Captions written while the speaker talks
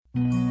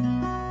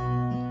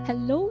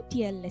Hello,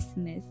 dear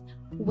listeners.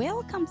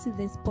 Welcome to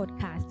this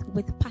podcast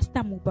with Pastor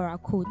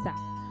Mubarak Kota.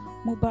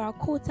 Mubarak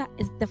Kota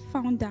is the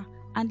founder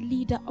and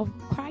leader of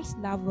Christ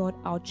Love World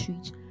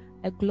Outreach,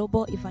 a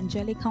global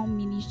evangelical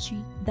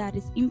ministry that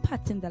is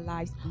impacting the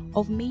lives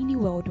of many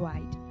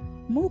worldwide.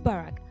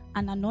 Mubarak,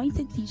 an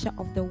anointed teacher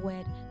of the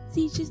word,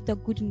 teaches the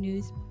good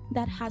news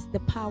that has the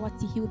power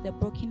to heal the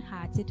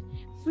brokenhearted,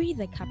 free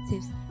the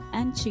captives,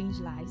 and change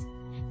lives.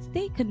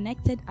 Stay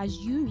connected as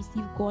you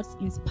receive God's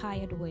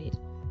inspired word.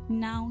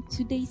 Now,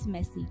 today's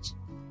message.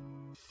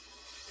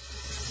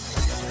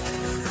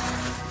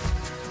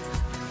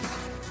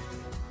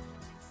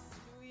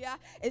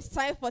 It's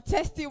time for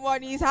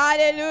testimonies.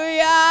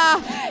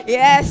 Hallelujah.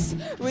 Yes,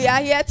 we are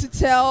here to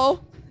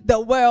tell the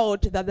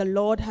world that the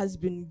Lord has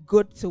been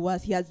good to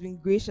us. He has been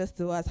gracious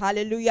to us.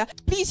 Hallelujah.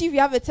 Please, if you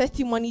have a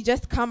testimony,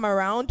 just come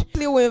around.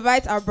 Please, we'll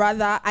invite our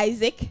brother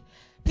Isaac.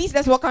 Please,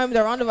 let's welcome him with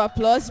a round of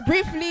applause.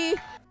 Briefly.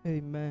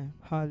 Amen.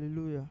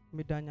 Hallelujah.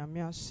 Meda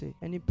nyame ase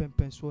eni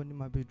pempenso ni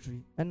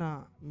mabedri.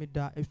 Ena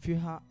meda efi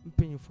ha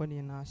mpenyifo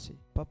ni na ase.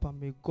 Papa,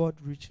 may God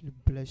richly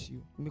bless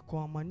you. Me ko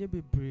amanye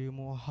bebre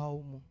mo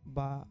hawo mo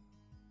ba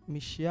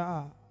me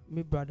share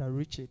me brother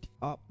Richard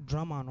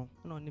drama no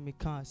na oni me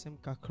kan asem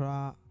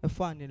kakra e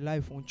fa ni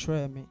life on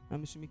try me na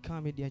me so me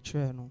kan me de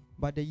try no.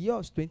 But the year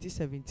of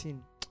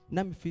 2017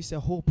 na me face a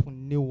hope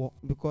on new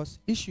because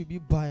issue be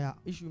buyer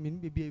issue me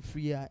be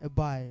free a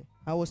buy.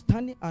 I was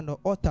standing on the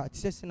altar.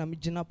 Says na me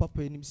jina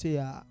papa enim say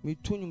ya me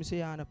tunum say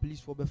ya na police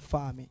for be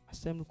farm me.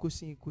 Asem no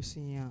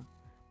kosin ya.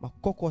 Ma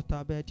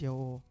kokota be there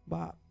oh.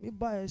 But me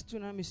buy still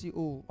na me see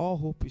oh all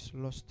hope is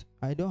lost.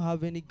 I don't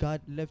have any God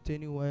left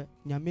anywhere.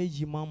 Nyame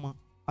yi mama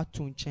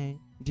atun chen.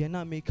 De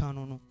na me kan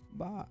no.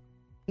 Ba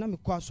na me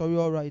kwa sorry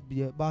all right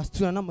be. But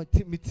still na me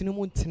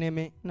tinemu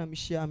ntene na me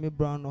share me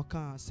brown no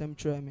kan asem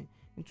try me.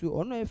 Into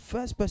ono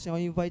first person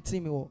invite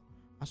me oh.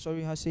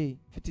 Sorry, I say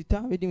 50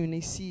 times we didn't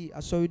see.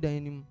 Sorry,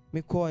 then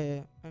me call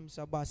I'm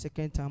about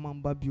second time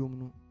I'm babium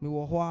no. Me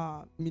wo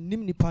ho me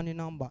nim ni pani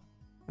number.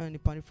 And the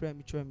pani friend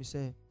me try me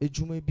say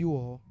ejuma bi wo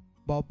ho.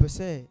 Ba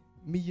opese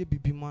me ye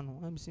bibi ma no.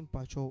 I'm sim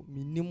pacho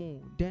me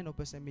nimu then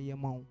opese me ye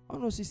ma wo.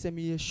 Ono si say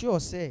me ye sure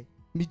say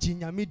me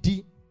ginya me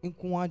di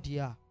nko ade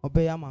a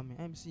obeya ma me.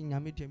 I'm si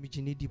nya me di me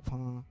gini di pa.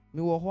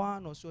 Me wo ho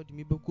no so de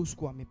me be ko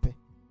school me pe.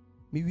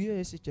 Me wie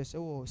SHS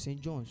wo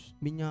St John's.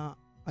 Me nya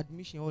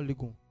admission all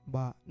legon.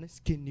 But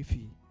let's get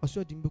nifi.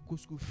 Also, the medical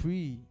school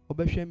free.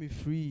 Obeshe me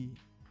free.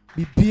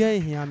 Be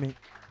being here me.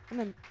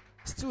 And I'm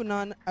still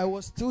now. I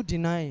was still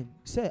denying.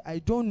 Say I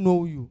don't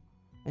know you,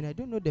 and I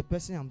don't know the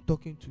person I'm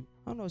talking to.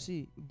 I know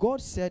see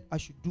God said I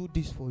should do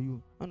this for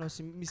you. I know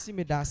see me see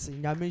me that say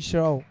nyame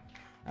shira.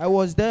 I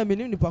was there. Me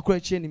ni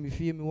pakura chain me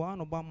fie me wa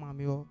no ba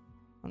mama yo.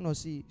 I know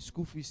see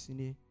school fees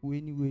ni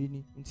we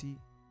ni nti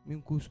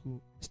me go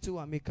school. Still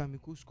I make me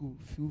go school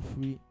feel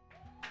free.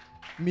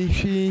 Me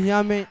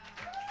here me.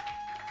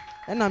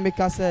 And I make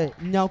us say,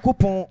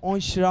 Nyankopon on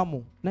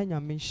Shiramo,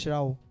 Nanyame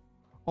Shirao,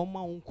 on my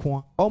own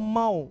coin, on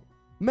my own,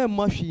 me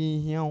mushy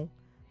here,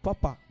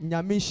 Papa,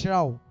 Nyame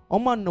Shirao,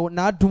 on my no,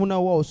 not doing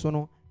a wall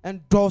sono,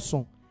 and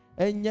Dawson,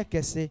 and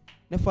Yakese,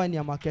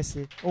 Nefania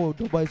Makese, oh,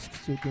 the boys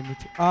to give it.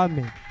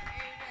 Amen.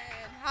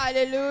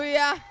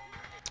 Hallelujah.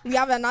 We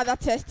have another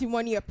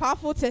testimony, a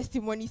powerful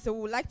testimony. So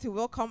we would like to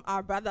welcome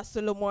our brother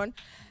Solomon.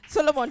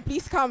 Solomon,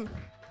 please come.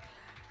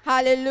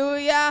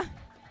 Hallelujah.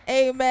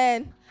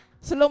 Amen.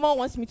 Solomon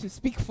wants me to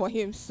speak for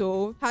him,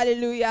 so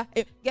hallelujah.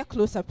 Get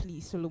closer,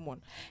 please, Solomon.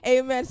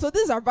 Amen. So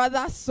this is our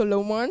brother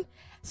Solomon.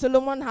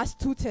 Solomon has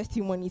two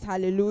testimonies.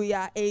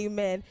 Hallelujah.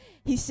 Amen.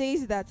 He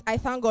says that I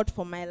thank God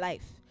for my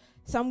life.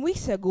 Some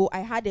weeks ago, I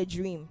had a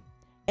dream,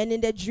 and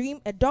in the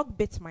dream, a dog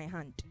bit my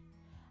hand.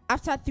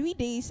 After 3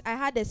 days, I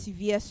had a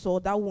severe sore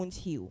that won't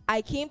heal.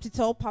 I came to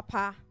tell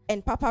Papa,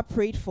 and Papa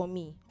prayed for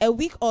me. A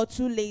week or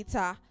two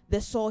later,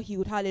 the sore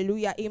healed.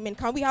 Hallelujah. Amen.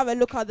 Can we have a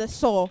look at the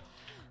sore?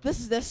 This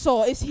is the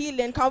sore. It's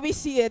healing. Can we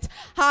see it?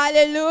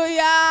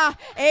 Hallelujah.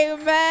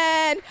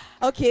 Amen.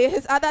 Okay,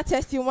 his other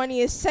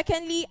testimony is,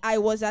 secondly, I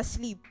was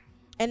asleep.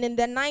 And in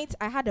the night,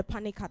 I had a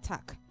panic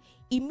attack.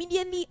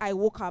 Immediately, I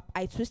woke up.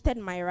 I twisted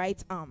my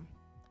right arm.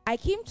 I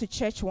came to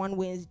church one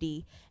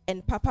Wednesday,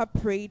 and Papa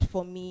prayed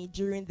for me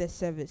during the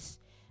service.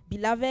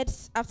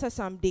 Beloveds, after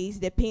some days,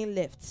 the pain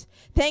left.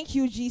 Thank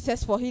you,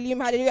 Jesus, for healing.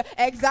 Hallelujah.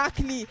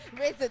 Exactly.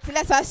 Raise it.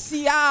 Let us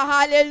see.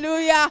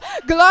 Hallelujah.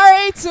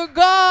 Glory to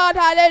God.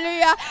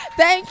 Hallelujah.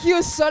 Thank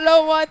you,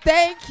 Solomon.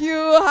 Thank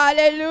you.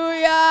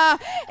 Hallelujah.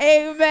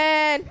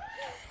 Amen.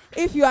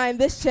 If you are in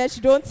this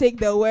church, don't take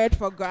the word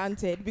for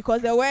granted,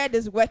 because the word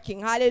is working.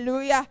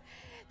 Hallelujah.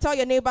 Tell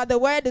your neighbor, the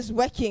word is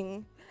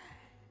working.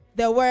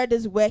 The word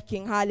is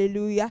working.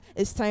 Hallelujah.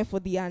 It's time for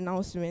the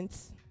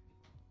announcements.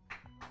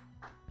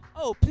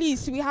 Oh,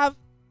 please, we have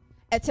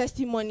a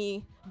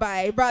testimony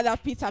by Brother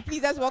Peter.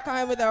 Please, let's welcome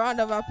him with a round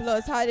of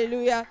applause.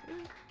 Hallelujah.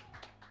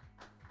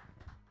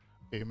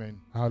 Amen.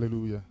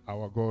 Hallelujah.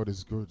 Our God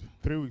is good.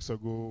 3 weeks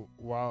ago,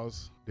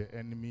 whilst the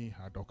enemy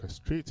had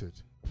orchestrated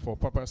for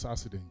Papa's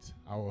accident,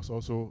 I was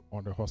also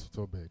on the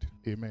hospital bed.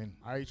 Amen.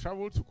 I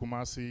traveled to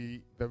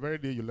Kumasi the very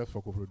day you left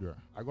for Koforidua.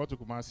 I got to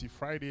Kumasi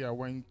Friday. I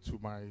went to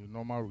my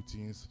normal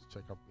routines,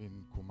 check up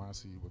in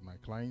Kumasi with my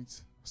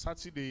clients.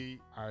 Saturday,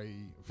 I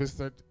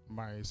visited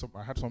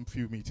I had some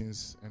few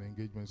meetings and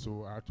engagements,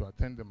 so I had to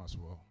attend them as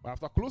well. But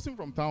after closing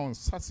from town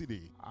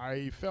Saturday,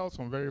 I felt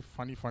some very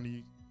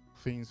funny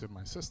things in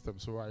my system.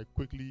 So I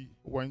quickly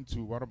went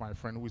to one of my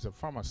friends who is a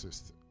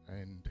pharmacist,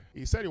 and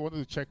he said he wanted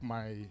to check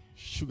my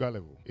sugar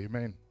level.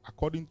 Amen.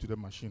 According to the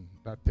machine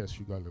that tests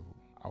sugar level,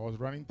 I was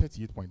running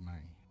 38.9.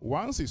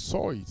 Once he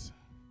saw it,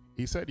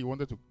 he said he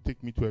wanted to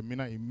take me to a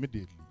Mina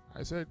immediately.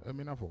 I said, a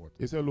Mina for what?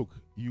 He said, look,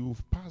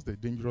 you've passed the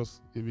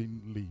dangerous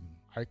even lane.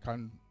 I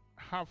can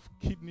have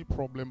kidney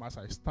problem as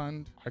I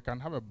stand. I can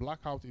have a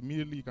blackout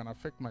immediately. It can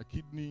affect my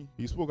kidney.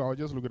 He spoke. I was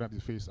just looking at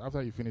his face.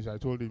 After he finished, I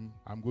told him,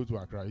 I'm going to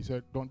Accra. He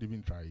said, don't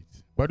even try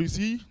it. But you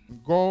see,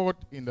 God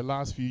in the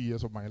last few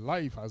years of my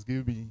life has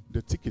given me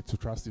the ticket to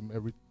trust him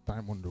every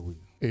time on the way.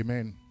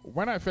 Amen.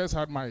 When I first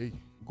had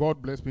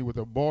God blessed me with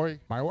a boy.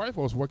 My wife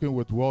was working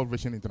with World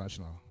Vision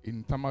International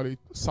in Tamale,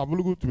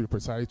 Sabulugu to be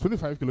precise,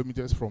 25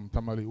 kilometers from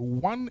Tamale.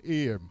 1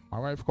 a.m. My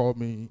wife called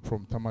me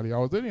from Tamale. I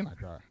was there in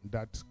Accra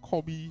that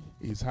Kobe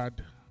has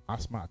had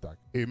asthma attack.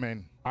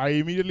 Amen. I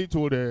immediately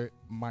told her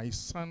my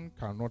son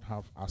cannot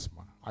have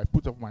asthma. I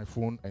put up my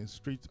phone and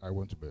straight I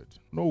went to bed.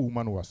 No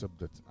woman will accept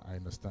that. I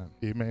understand.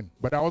 Amen.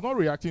 But I was not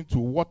reacting to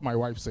what my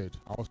wife said.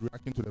 I was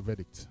reacting to the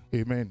verdict.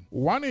 Amen.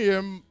 1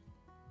 a.m.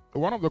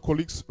 One of the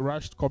colleagues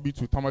rushed Kobe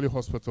to Tamale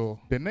Hospital.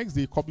 The next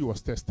day, Kobe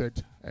was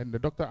tested, and the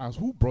doctor asked,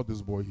 who brought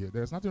this boy here?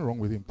 There's nothing wrong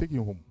with him. Take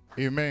him home.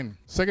 Amen.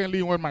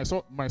 Secondly, when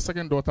my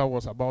second daughter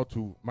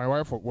my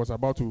wife was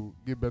about to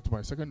give birth to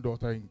my second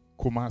daughter in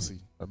Kumasi,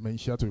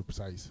 Menchia to be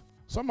precise.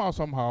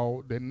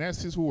 Somehow, the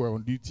nurses who were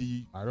on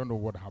duty, I don't know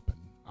what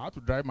happened. I had to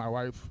drive my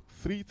wife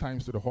 3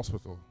 times to the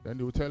hospital. Then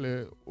they would tell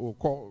her,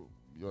 call,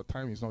 your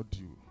time is not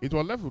due. It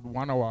was left with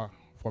 1 hour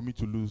for me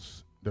to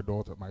lose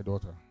my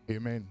daughter.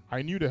 Amen.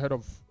 I knew the head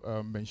of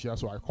Menchia,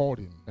 so I called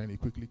him and he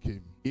quickly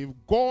came. If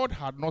God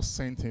had not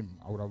sent him,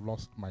 I would have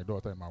lost my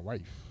daughter and my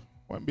wife.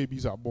 When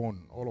babies are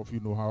born, all of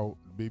you know how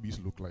babies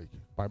look like.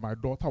 But my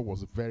daughter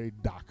was very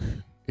dark.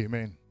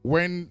 Amen.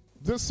 When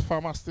this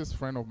pharmacist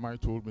friend of mine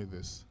told me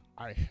this,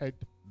 I heard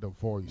the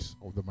voice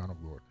of the man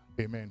of God.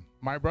 Amen.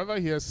 My brother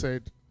here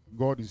said,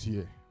 God is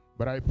here.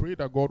 But I pray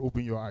that God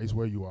open your eyes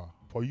where you are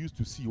for you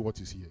to see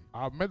what is here.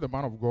 I've met the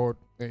man of God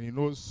and he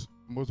knows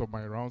most of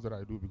my rounds that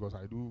I do because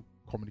I do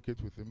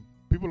communicate with him.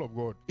 People of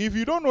God, if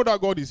you don't know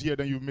that God is here,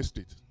 then you've missed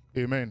it.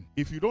 Amen.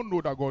 If you don't know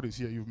that God is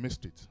here, you've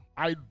missed it.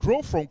 I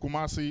drove from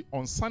Kumasi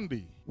on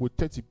Sunday with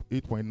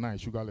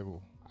 38.9 sugar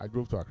level. I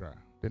drove to Accra.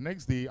 The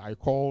next day, I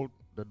called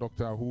the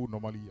doctor who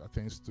normally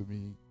attends to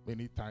me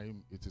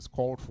anytime it is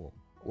called for.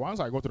 Once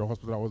I got to the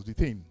hospital, I was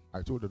detained.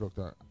 I told the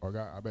doctor,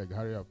 Oga, I beg,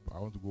 hurry up, I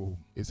want to go home.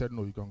 He said,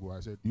 no, you can't go. I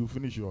said, you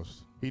finish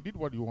yours. He did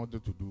what he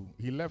wanted to do.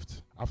 He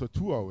left after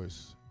 2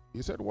 hours.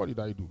 He said, what did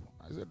I do?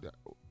 I said,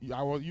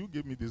 you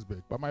gave me this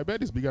bed, but my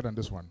bed is bigger than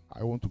this one.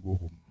 I want to go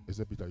home. He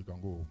said, Peter, you can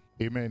go home.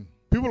 Amen.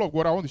 People of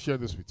God, I want to share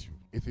this with you.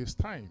 It is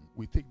time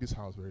we take this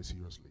house very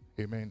seriously.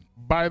 Amen.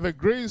 By the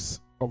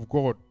grace of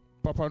God,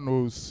 Papa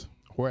knows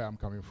where I'm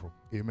coming from.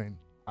 Amen.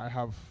 I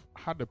have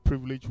had the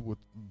privilege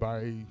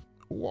by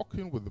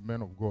walking with the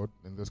men of God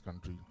in this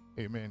country.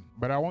 Amen.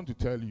 But I want to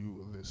tell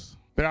you this.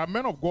 There are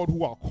men of God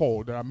who are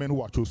called. There are men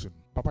who are chosen.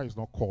 Papa is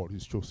not called.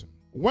 He's chosen.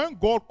 When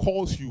God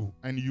calls you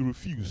and you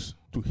refuse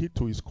to heed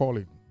to his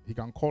calling, he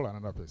can call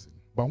another person.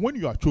 But when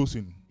you are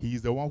chosen, he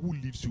is the one who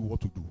leads you what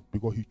to do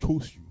because he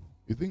chose you.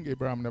 You think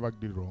Abraham never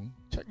did wrong?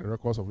 Check the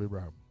records of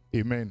Abraham.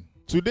 Amen.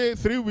 Today,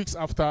 3 weeks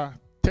after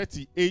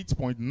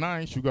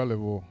 38.9 sugar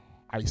level,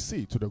 I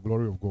say to the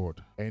glory of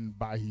God and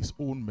by his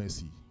own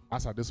mercy,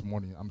 as at this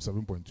morning, I'm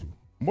 7.2.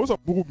 Most of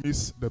you who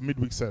miss the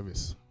midweek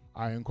service,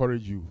 I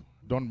encourage you,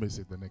 don't miss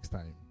it the next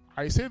time.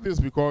 I say this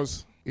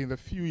because in the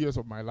few years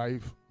of my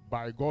life,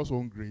 by God's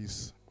own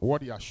grace,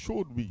 what he has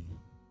showed me,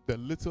 the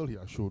little he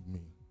has showed me,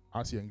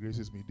 as he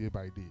engraces me day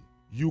by day.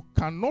 You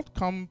cannot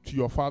come to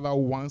your father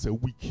once a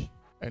week,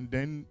 and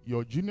then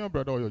your junior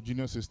brother or your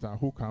junior sister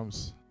who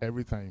comes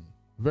every time.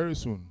 Very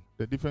soon,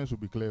 the difference will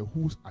be clear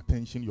whose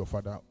attention your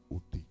father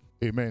will take.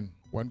 Amen.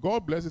 When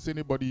God blesses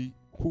anybody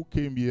who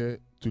came here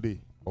today,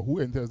 or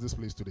who enters this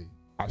place today,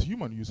 as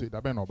human, you say,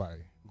 Daben or by.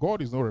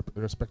 God is no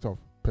respecter of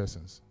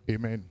persons.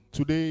 Amen.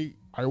 Today,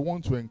 I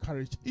want to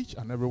encourage each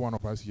and every one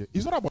of us here.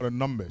 It's not about the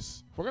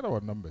numbers. Forget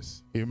about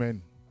numbers.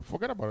 Amen.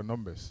 Forget about the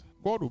numbers.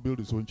 God will build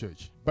his own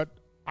church. But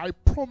I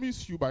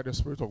promise you by the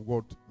Spirit of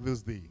God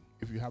this day,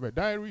 if you have a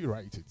diary,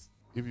 write it.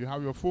 If you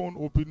have your phone,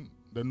 open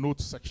the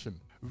notes section.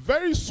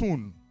 Very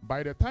soon,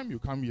 by the time you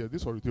come here,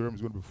 this auditorium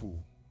is going to be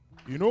full.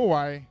 You know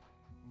why?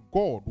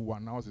 God will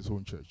announce his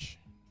own church.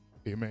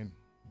 Amen.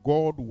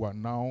 God will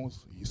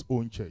announce his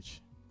own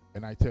church.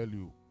 And I tell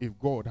you, if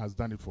God has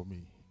done it for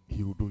me,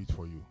 he will do it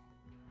for you.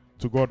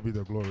 To God be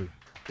the glory.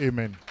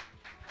 Amen.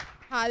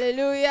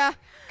 Hallelujah.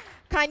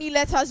 Kindly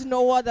let us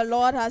know what the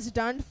Lord has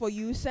done for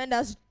you. Send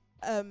us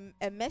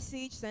a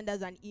message, send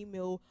us an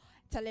email,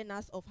 telling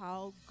us of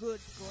how good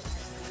God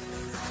has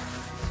been.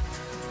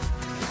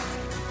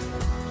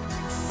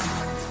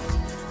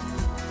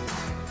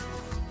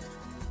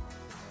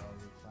 Well,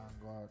 we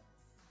thank God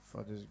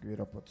for this great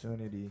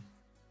opportunity.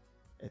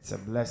 It's a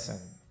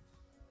blessing.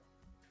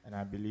 And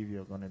I believe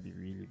you're going to be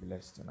really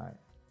blessed tonight.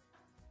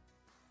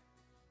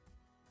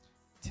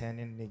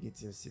 Turning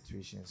negative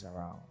situations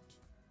around.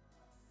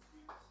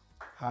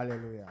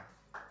 Hallelujah.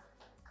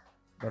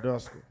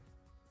 Brodowski,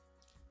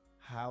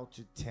 how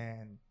to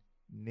turn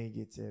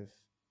negative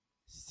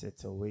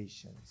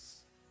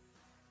situations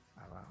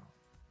around.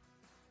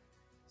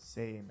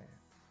 Say amen.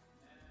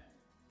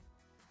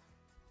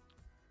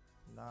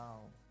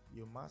 Now,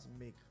 you must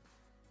make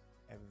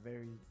a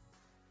very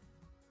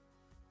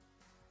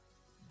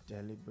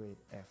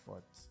deliberate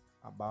effort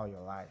about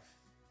your life.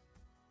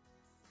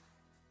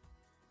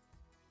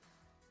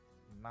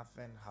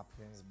 Nothing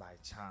happens by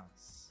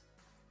chance.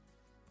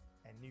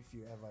 And if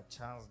you ever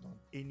chanced on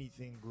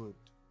anything good,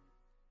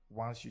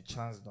 once you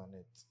chanced on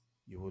it,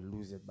 you will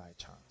lose it by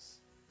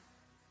chance.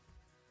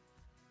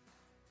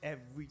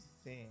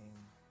 Everything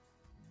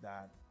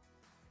that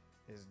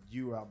is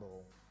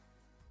durable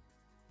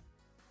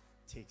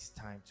takes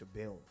time to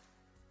build,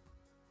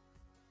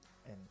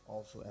 and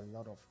also a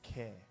lot of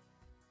care.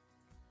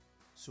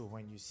 So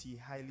when you see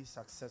highly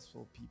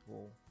successful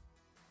people,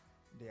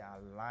 their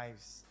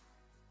lives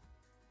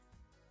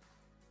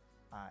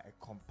are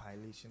a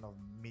compilation of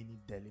many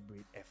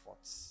deliberate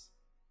efforts.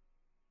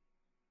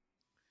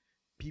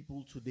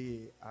 People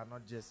today are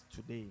not just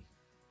today.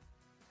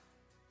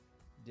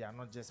 They are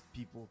not just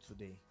people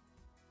today.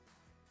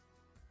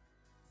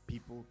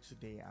 People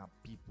today are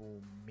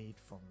people made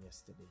from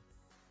yesterday.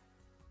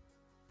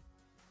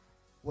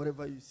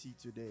 Whatever you see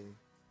today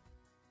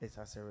is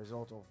as a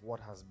result of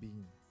what has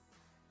been.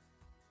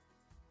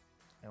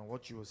 And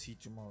what you will see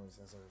tomorrow is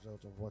as a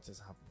result of what is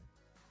happening.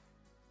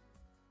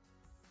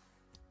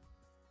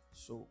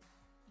 So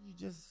you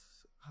just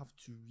have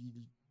to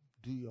really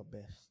do your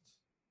best.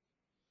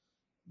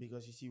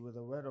 Because you see, with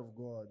the word of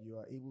God, you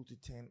are able to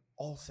turn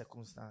all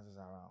circumstances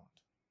around.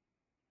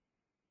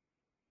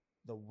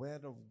 The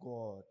word of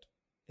God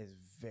is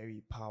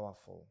very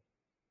powerful.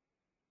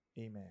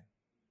 Amen.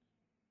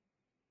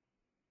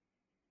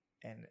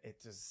 And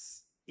it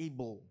is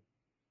able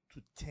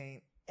to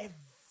turn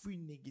every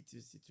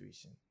negative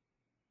situation.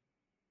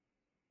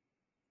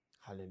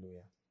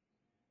 Hallelujah.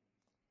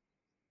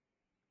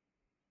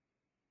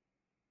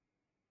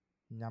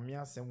 Nyame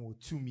asem wo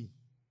to me.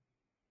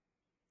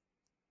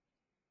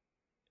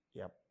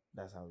 Yep,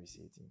 that's how we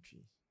say it in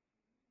tree.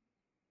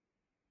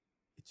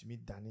 It me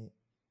dane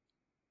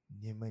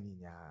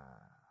niya.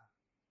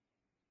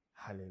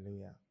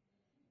 Hallelujah.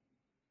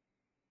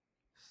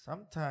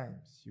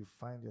 Sometimes you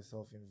find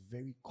yourself in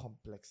very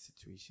complex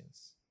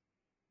situations.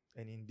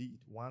 And indeed,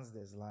 once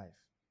there's life,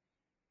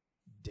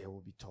 there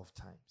will be tough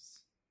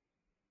times.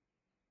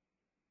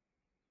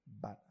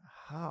 But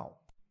how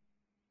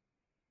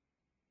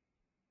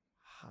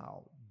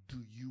do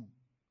you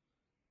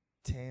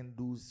turn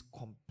those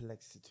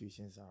complex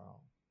situations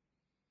around?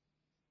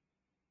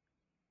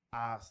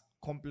 Are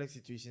complex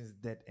situations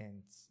dead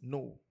ends?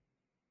 No.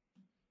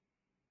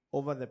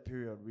 Over the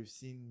period, we've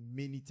seen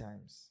many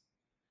times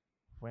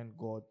when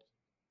God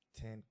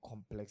turned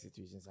complex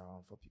situations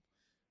around for people.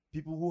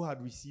 People who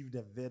had received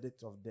a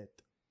verdict of death.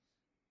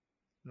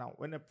 Now,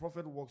 when a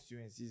prophet walks to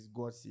you and says,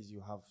 God says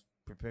you have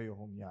prepared your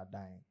home, you are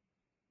dying,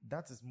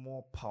 that is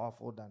more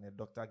powerful than a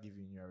doctor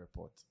giving you a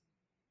report.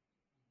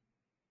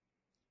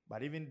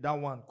 But even that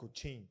one could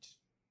change.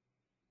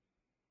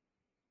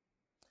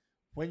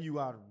 When you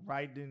are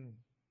riding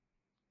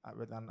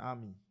with an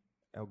army,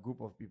 a group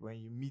of people, and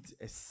you meet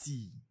a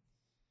sea,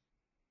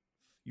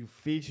 you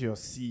face your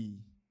sea,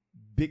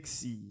 big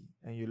sea,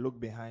 and you look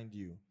behind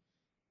you,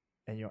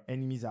 and your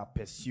enemies are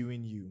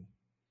pursuing you,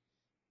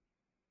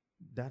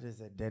 that is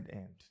a dead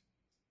end.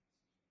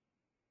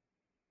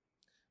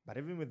 But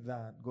even with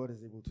that, God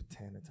is able to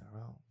turn it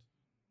around.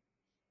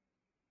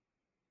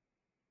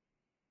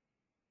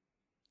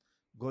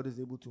 God is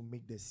able to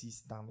make the sea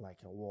stand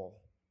like a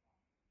wall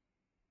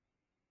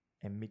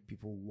and make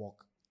people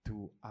walk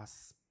through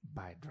us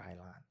by dry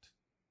land.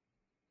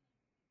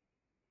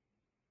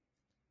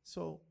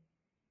 So,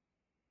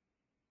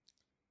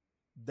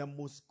 the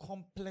most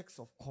complex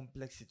of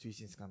complex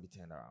situations can be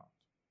turned around.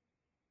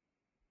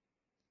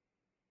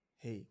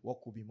 Hey,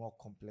 what could be more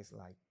complex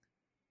like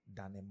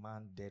than a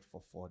man dead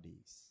for 4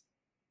 days?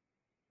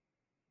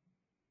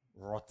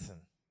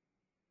 Rotten.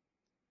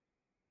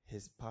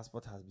 His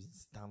passport has been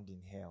stamped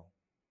in hell.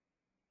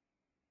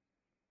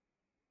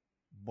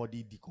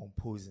 Body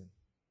decomposing.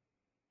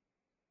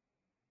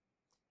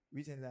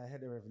 Recently, I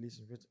heard a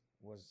revelation which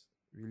was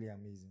really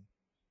amazing.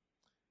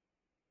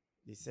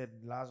 They said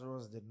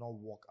Lazarus did not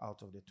walk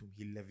out of the tomb.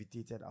 He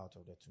levitated out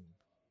of the tomb.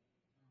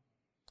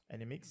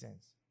 And it makes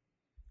sense.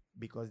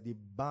 Because they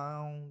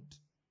bound,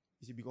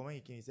 you see, because when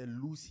he came, he said,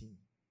 loose him.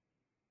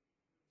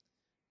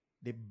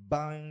 They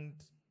bind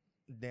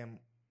them.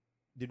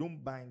 They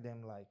don't bind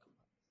them like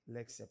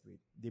legs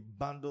separate. They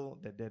bundle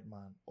the dead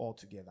man all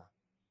together.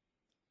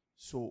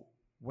 So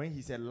when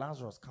he said,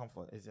 Lazarus, come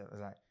forth, it's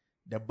like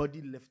the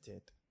body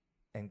lifted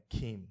and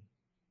came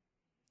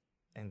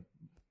and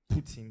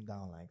put him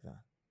down like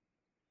that.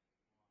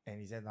 And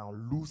he said, now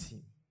loose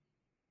him.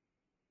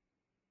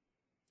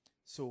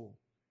 So,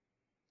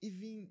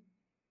 even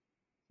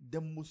the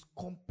most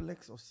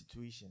complex of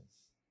situations.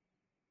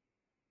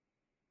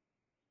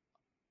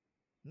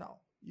 Now,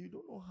 you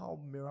don't know how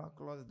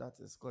miraculous that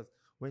is, because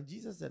when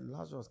Jesus said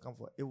Lazarus come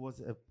forth, it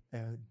was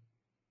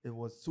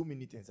so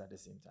many things at the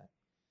same time.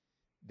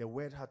 The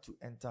word had to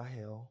enter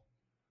hell,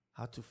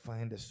 had to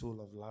find the soul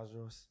of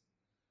Lazarus,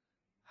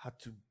 had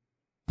to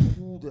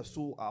pull the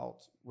soul out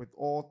with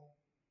all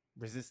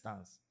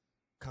resistance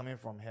coming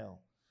from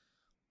hell.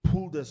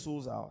 Pull the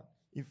souls out.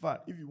 In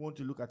fact, if you want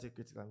to look at it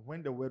critically,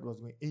 when the word was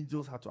going,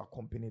 angels had to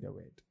accompany the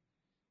word.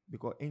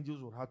 Because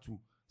angels would have to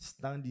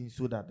stand in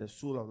so that the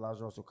soul of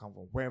Lazarus will come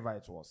from wherever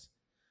it was.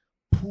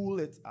 Pull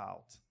it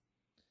out.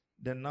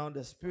 Then now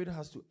the spirit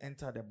has to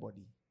enter the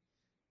body.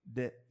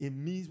 It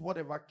means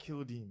whatever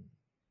killed him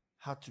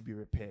had to be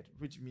repaired,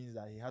 which means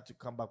that he had to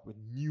come back with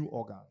new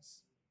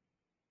organs.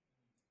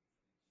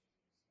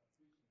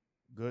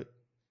 Good.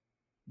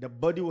 The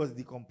body was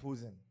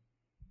decomposing.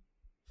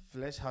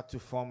 Flesh had to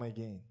form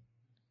again.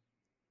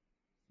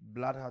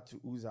 Blood had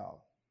to ooze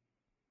out.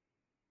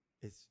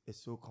 It's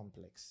so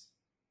complex.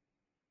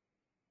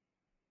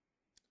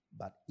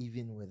 But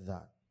even with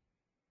that,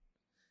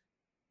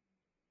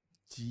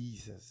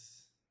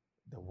 Jesus,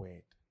 the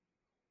Word,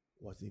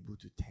 was able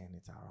to turn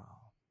it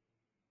around.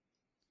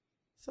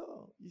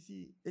 So, you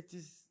see, it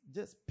is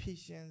just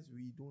patience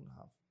we don't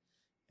have,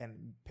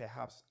 and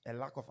perhaps a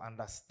lack of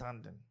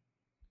understanding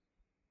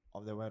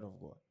of the Word of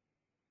God.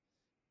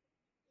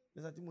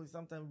 Mr. Timothy,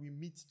 sometimes we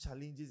meet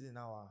challenges in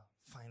our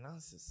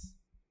finances,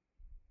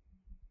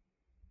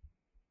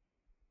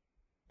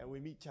 and we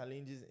meet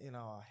challenges in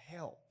our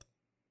health,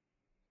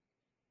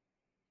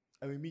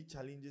 and we meet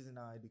challenges in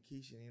our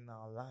education, in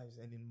our lives,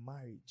 and in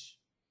marriage.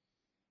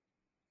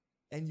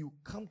 And you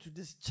come to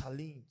this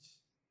challenge,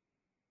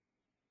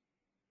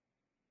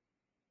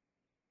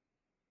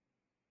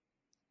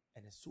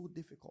 and it's so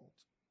difficult.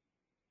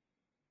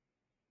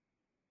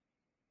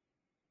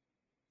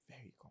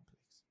 Very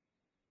complex.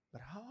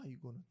 But how are you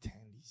going to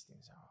turn these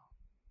things around?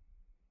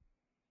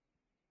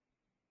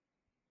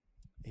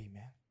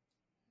 Amen.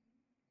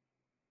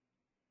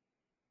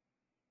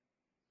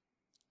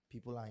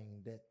 People are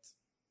in debt.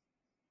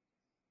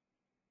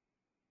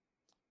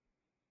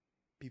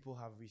 People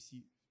have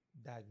received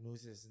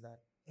diagnoses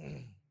that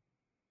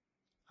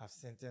have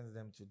sentenced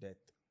them to death.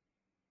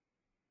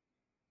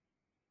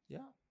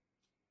 Yeah.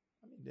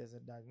 I mean, there's a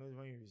diagnosis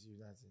when you receive,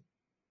 that's it.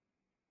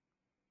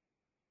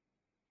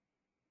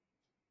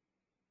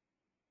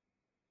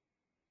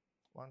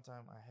 One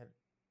time I had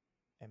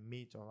a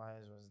mate of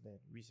ours was dead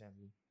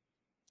recently.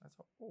 I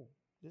thought, oh,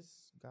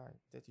 this guy,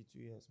 32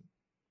 years.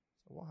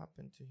 So what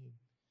happened to him?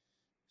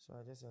 So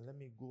I just said, let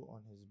me go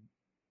on his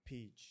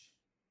page.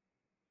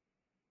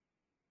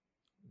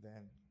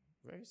 Then,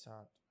 very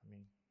sad. I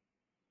mean,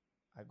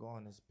 I go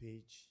on his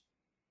page.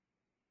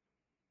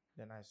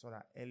 Then I saw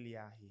that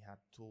earlier he had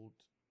told,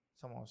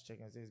 someone was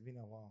checking and said, it's been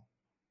a while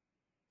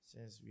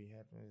since we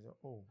had. He said,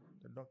 oh,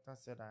 the doctor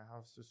said I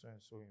have so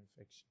and so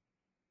infection.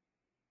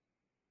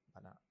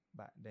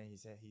 But then he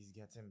said he's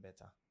getting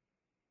better.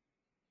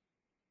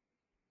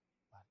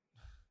 But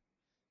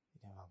he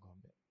never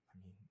got better. I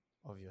mean,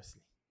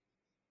 obviously.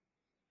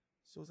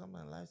 So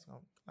sometimes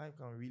life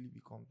can really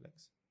be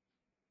complex.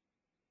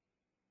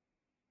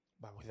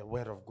 But with the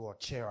word of God,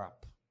 cheer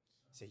up.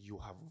 Say, you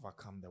have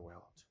overcome the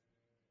world.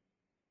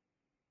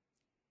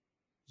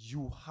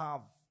 You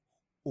have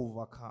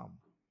overcome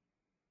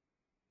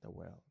the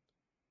world.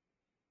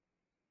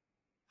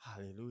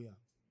 Hallelujah.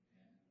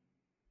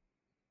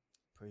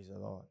 Praise the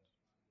Lord.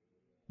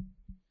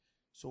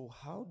 So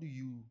how do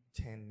you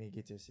turn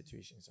negative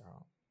situations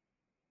around?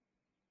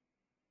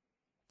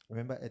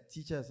 Remember, a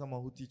teacher is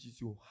someone who teaches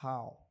you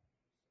how.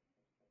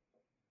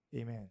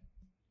 Amen.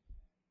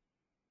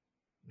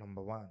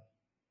 Number one,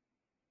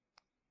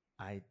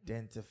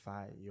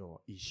 identify your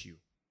issue.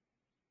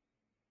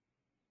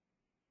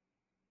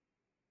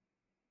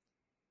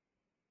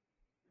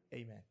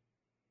 Amen.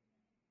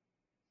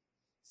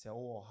 Say,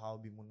 oh, how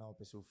be mo now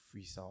person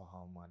free so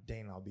how ma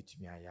then I'll be to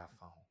me aya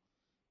fa ho.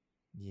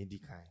 Ni edi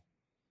kan.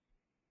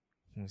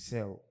 Hun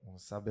say on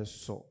sabe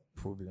so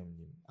problem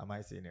nim. Am I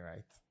saying it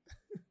right?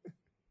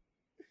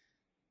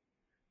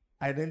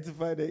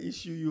 Identify the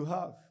issue you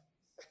have.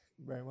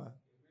 Grandma.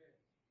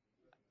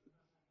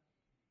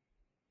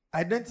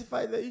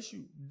 Identify the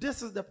issue.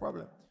 This is the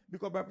problem.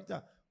 Because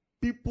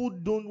people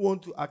don't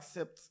want to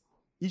accept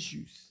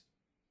issues.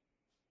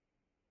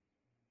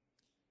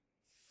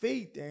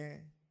 Faith,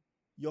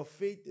 your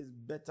faith is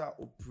better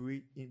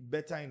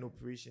in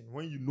operation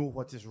when you know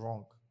what is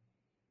wrong.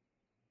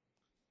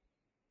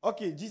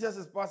 Okay, Jesus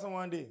is passing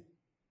one day.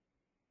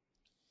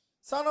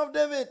 Son of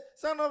David,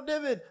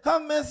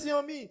 have mercy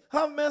on me,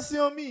 have mercy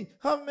on me,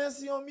 have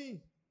mercy on me.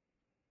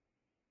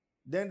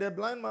 Then the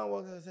blind man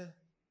walks and said,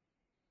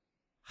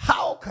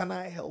 how can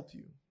I help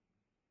you?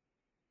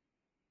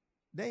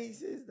 Then he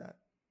says that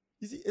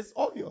You see, it's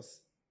obvious.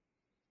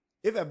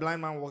 If a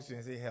blind man walks to you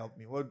and say, help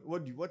me,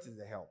 what is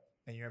the help?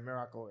 And you're a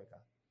miracle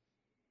worker.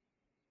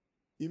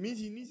 It means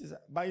he needs his,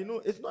 but you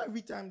know, it's not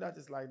every time that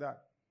it's like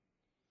that.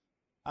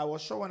 I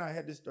was sure when I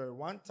heard this story.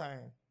 One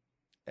time,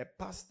 a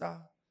pastor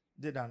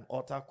did an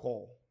altar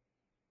call.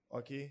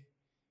 Okay?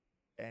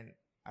 And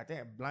I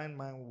think a blind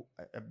man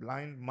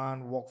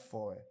walked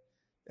forward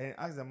and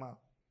asked the man,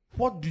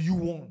 what do you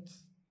want?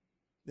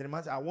 Then the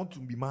man said, I want to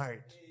be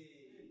married.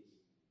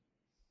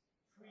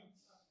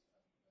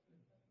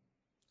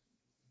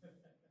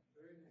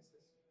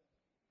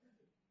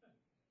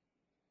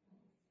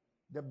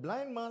 The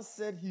blind man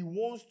said he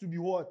wants to be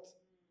what?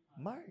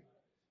 Married.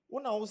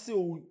 When I will say,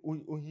 and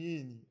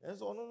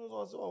so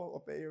no,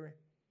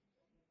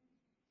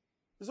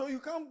 so you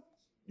can't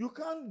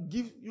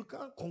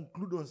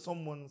conclude on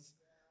someone's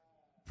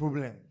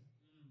problem.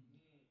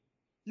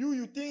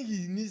 You think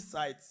he needs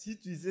sight.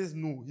 He says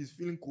no, he's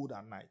feeling cold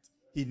at night.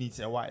 He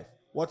needs a wife.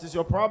 What is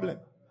your problem?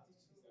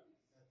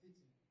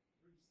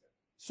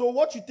 So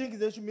what you think is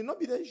the issue may not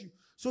be the issue.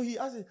 So he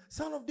asked,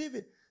 Son of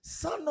David,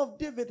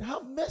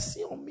 have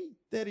mercy on me.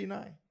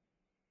 39.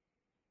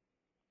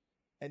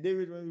 And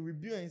David, when he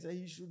rebuked him, he said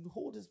he should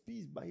hold his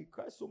peace, but he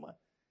cried so much.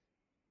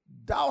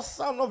 Thou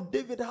son of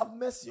David, have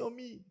mercy on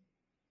me.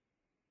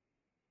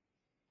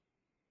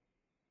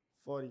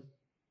 40.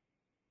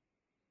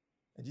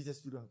 And Jesus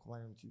stood and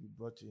commanded him to be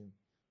brought to him.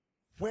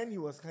 When he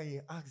was coming,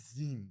 he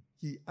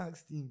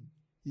asked him.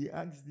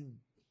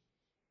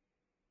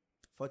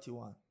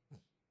 41.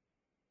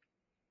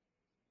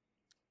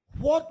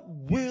 What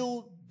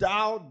will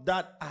thou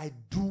that I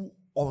do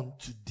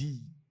unto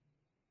thee?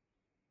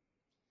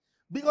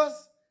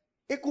 Because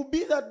it could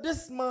be that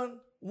this man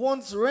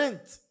wants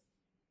rent.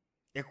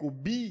 It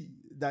could be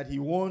that he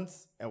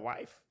wants a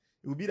wife.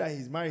 It could be that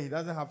he's married, he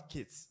doesn't have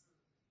kids.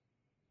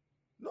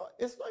 No,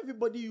 it's not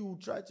everybody you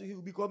try to heal,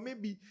 because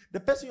maybe the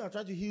person you are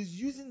trying to heal is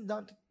using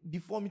that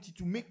deformity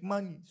to make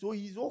money. So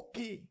he's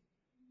okay.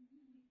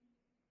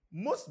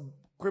 Most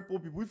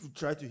crippled people, if you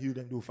try to heal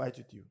them, they'll fight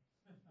with you.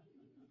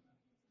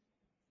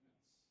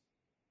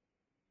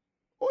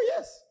 Oh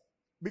yes,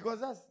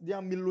 because they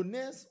are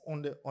millionaires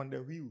on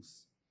the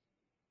wheels.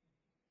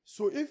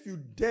 So if you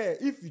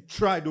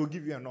try, they'll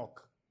give you a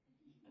knock.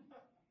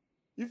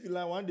 If you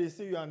like one day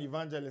say you're an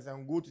evangelist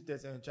and go to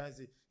test and try and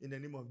say in the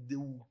name of, they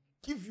will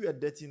give you a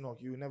dirty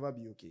knock. You will never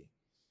be okay.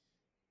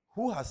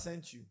 Who has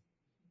sent you?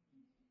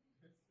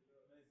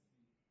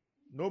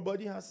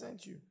 Nobody has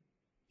sent you.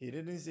 He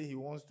didn't say he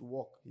wants to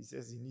walk. He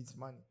says he needs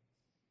money.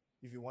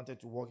 If he wanted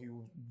to walk, he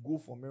would go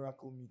for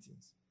miracle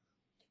meetings.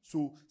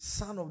 So,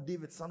 son of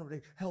David,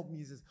 help me.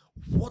 He says,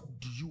 what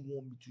do you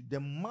want me to do? The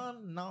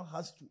man now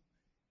has to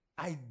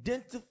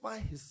identify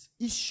his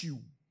issue.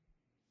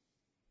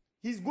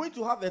 He's going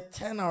to have a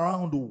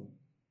turnaround, though.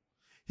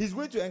 He's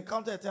going to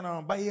encounter a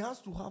turnaround, but he has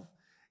to have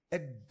a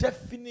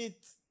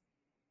definite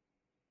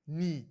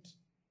need.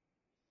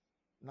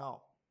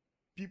 Now,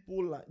 do you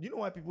know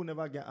why people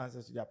never get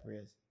answers to their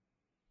prayers?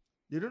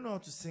 They don't know how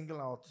to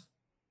single out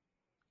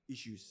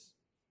issues.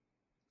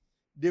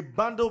 They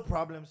bundle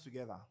problems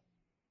together.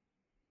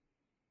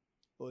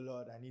 Oh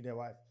Lord, I need a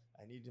wife.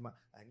 I need a man.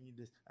 I need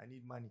this. I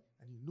need money.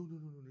 No.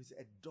 It's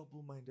a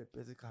double-minded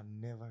person can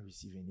never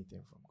receive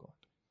anything from God.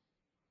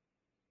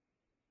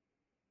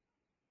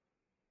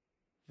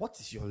 What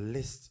is your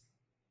list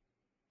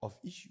of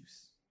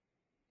issues?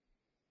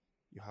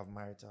 You have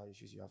marital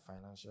issues. You have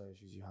financial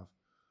issues. You have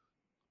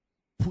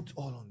put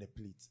all on the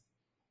plate.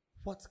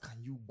 What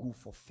can you go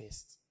for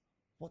first?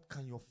 What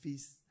can your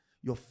faith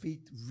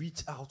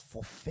reach out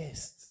for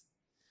first?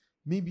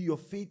 Maybe your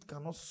faith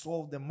cannot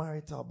solve the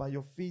marital, but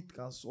your faith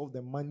can solve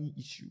the money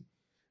issue.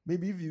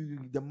 Maybe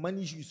if the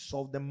money issue is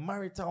solved, the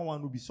marital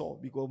one will be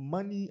solved, because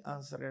money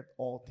answereth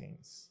all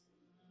things.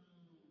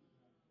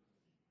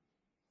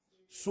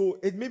 So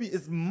maybe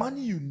it's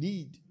money you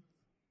need.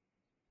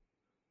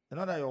 And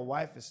not that your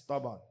wife is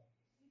stubborn.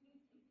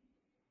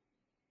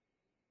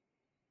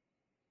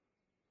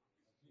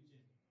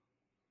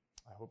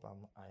 I hope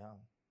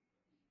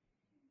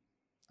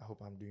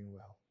I'm doing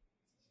well.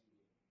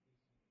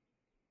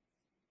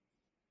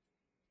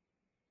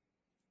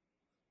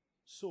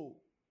 So,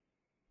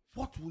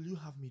 what will you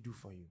have me do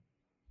for you?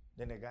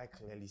 Then the guy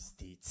clearly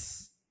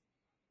states,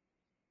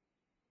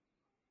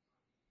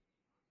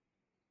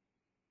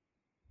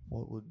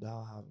 what would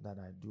thou have that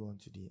I do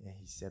unto thee? And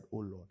he said, O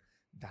Lord,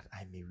 that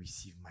I may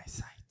receive my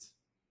sight.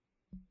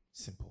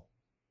 Simple.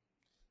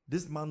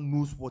 This man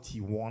knows what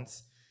he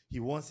wants. He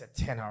wants a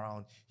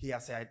turnaround. He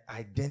has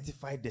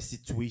identified the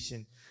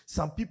situation.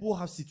 Some people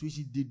have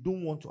situations they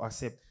don't want to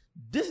accept.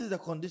 This is the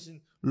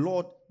condition.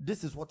 Lord,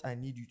 this is what I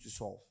need you to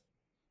solve.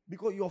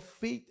 Because your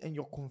faith and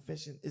your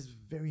confession is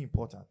very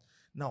important.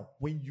 Now,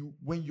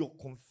 when your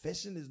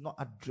confession is not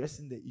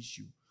addressing the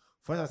issue,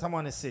 for instance,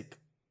 someone is sick.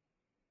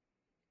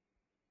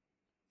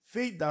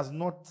 Faith does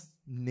not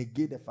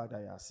negate the fact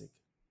that you are sick.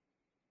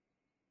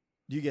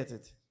 Do you get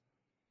it?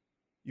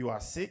 You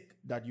are sick,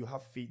 that you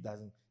have faith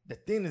doesn't. The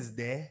thing is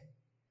there.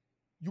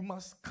 You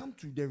must come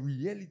to the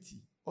reality.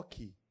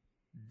 Okay,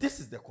 this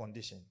is the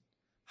condition.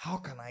 How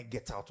can I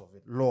get out of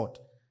it? Lord,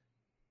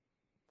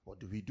 what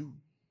do we do?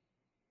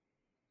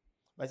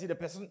 But see, the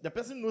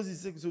person knows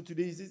he's sick. So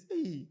today he says,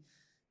 hey,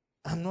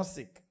 I'm not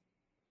sick.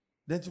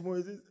 Then tomorrow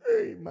he says,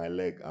 hey, my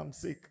leg, I'm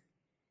sick.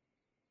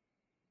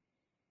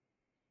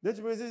 Then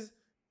tomorrow he says,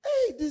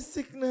 hey, this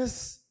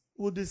sickness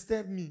will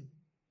disturb me.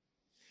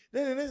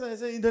 Then the next time I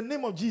say, in the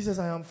name of Jesus,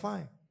 I am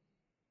fine.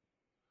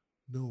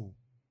 No.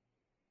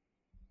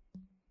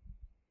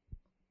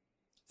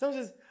 Someone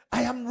says,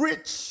 I am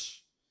rich.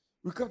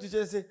 We come to church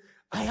and say,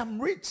 I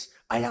am rich.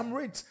 I am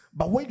rich.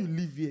 But when you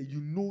live here,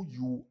 you know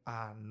you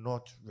are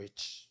not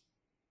rich.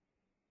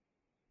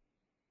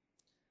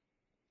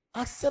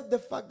 Accept the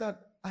fact that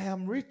I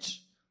am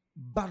rich.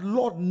 But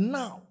Lord,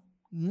 now,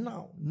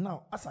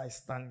 as I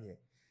stand here,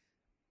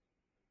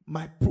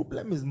 my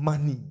problem is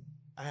money.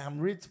 I am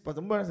rich, but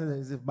the Bible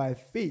says by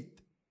faith.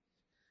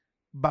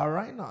 But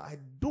right now, I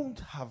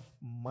don't have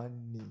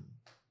money.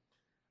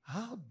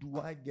 How do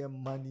I get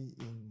money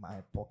in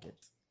my pocket?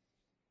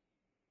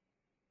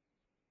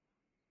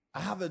 I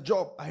have a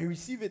job. I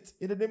receive it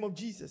in the name of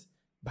Jesus.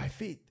 By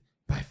faith.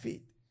 By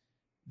faith.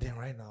 Then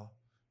right now,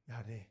 you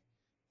are there.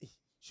 Hey,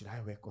 should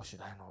I work or should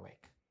I not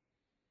work?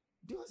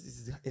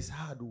 Because it's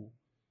hard.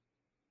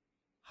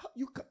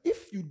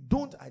 If you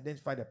don't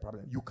identify the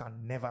problem, you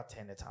can never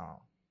turn it around.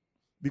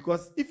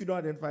 Because if you don't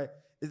identify,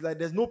 it's like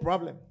there's no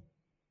problem.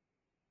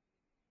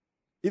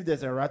 If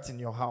there's a rat in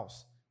your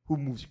house who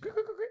moves,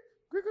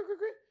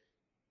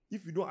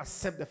 if you don't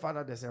accept the fact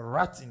that there's a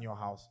rat in your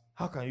house,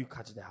 how can you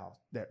catch the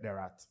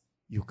rat?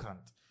 You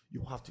can't.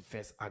 You have to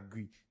first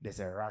agree there's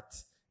a rat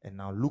and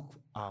now look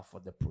out for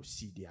the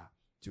procedure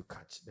to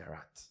catch the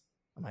rat.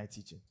 Am I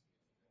teaching?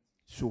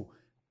 So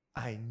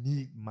I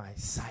need my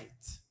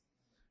sight.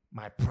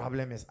 My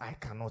problem is I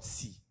cannot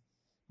see.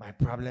 My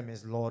problem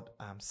is, Lord,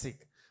 I'm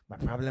sick. My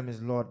problem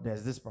is, Lord,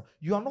 there's this problem.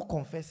 You are not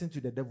confessing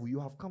to the devil. You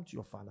have come to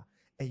your father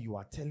and you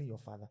are telling your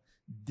father,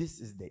 this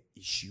is the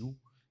issue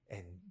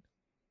and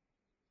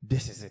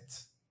this is it.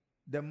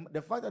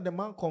 The fact that the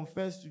man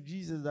confessed to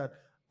Jesus that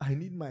I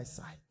need my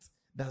sight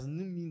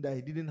doesn't mean that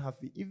he didn't have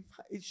faith.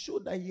 It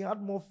showed that he had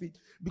more faith,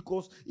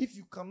 because if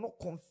you cannot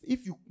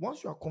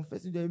once you are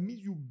confessing, that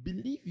means you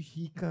believe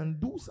he can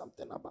do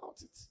something about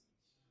it.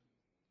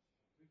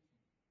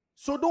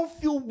 So don't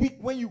feel weak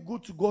when you go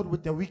to God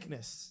with a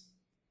weakness.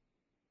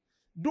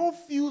 Don't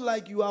feel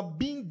like you are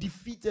being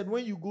defeated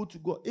when you go to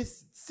God.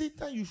 It's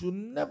Satan. You should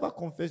never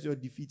confess your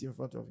defeat in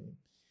front of him.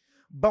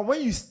 But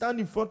when you stand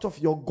in front of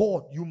your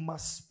God, you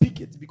must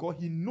speak it, because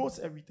he knows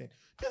everything.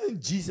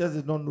 Even Jesus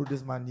did not know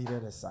this man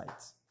needed a sight.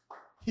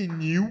 He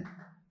knew.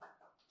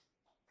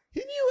 He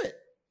knew it.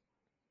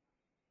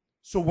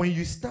 So when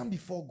you stand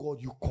before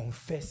God, you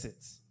confess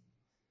it.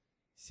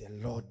 Say,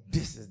 Lord,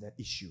 this is the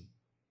issue.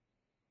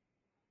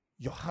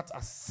 Your heart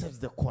accepts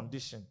the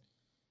condition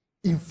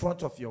in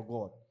front of your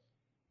God.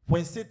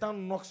 When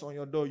Satan knocks on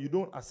your door, you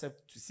don't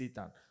accept to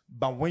Satan.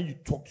 But when you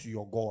talk to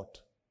your God,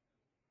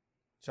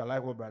 so I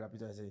like what Brother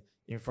Peter said,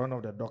 in front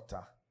of the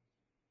doctor.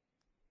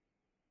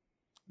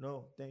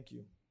 No, thank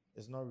you.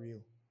 It's not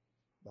real.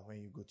 But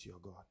when you go to your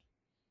God,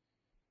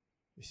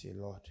 you say,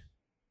 Lord,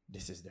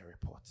 this is the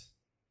report.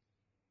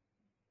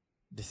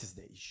 This is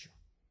the issue.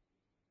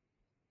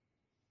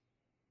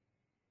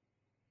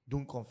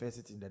 Don't confess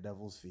it in the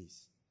devil's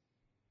face.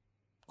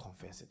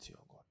 Confess it to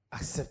your God.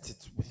 Accept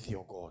it with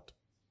your God.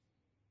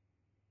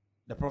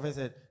 The prophet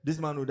said, this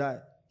man will die.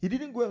 He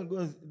didn't go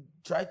and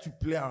try to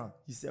play around.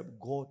 He said,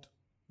 God,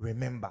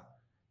 remember.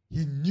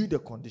 He knew the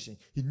condition.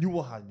 He knew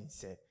what had been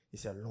said. He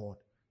said, Lord,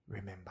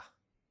 remember.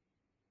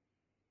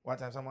 One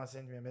time someone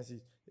sent me a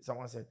message.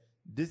 Someone said,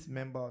 this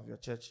member of your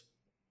church,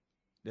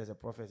 there's a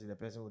prophecy, the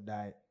person will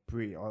die,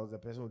 pray, or the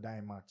person will die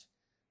in March.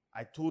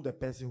 I told the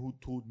person who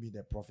told me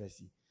the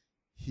prophecy,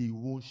 she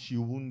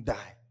won't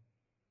die.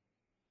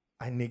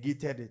 I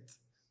negated it.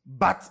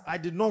 But I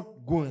did not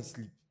go and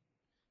sleep.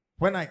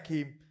 When I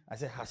came, I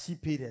said, has she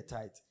paid her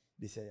tithe?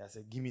 They said, I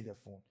said, give me the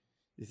phone.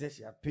 They said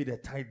she had paid her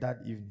tithe that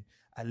evening.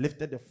 I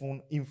lifted the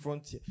phone in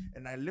front here,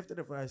 and I lifted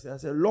the phone. I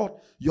said, Lord,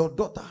 your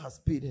daughter has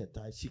paid her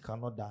tithe. She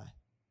cannot die.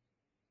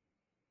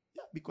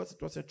 Yeah, because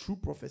it was a true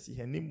prophecy.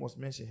 Her name was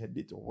mentioned, her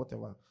date or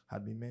whatever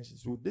had been mentioned.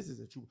 So this is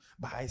a true.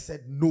 But I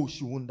said, no,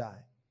 she won't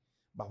die.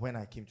 But when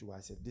I came to her,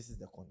 I said, this is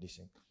the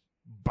condition.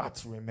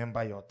 But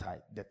remember your tithe,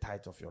 the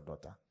tithe of your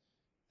daughter.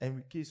 And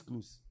we case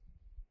closed.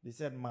 They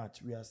said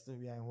March. We are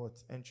in what?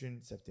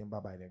 Entering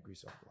September by the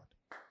grace of God.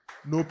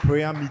 No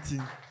prayer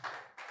meeting.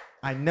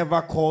 I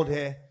never called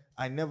her.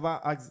 I never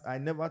asked. I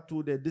never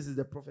told her this is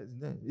the prophet.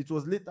 It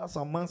was later,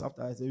 some months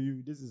after, I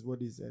said, this is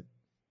what they said.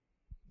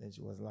 Then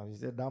she was laughing.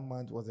 She said that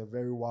month was a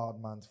very wild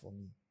month for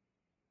me.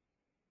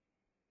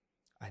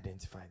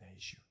 Identify the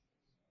issue.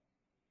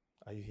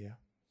 Are you here?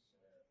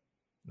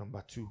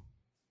 Number 2.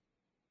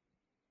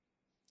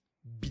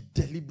 Be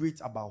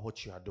deliberate about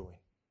what you are doing.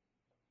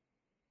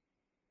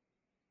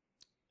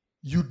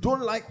 You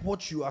don't like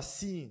what you are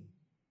seeing.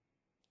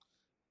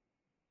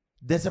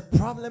 There's a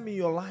problem in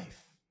your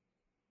life.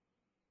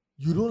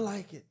 You don't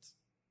like it.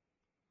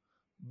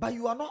 But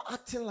you are not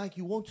acting like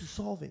you want to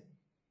solve it.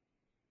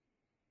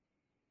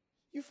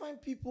 You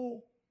find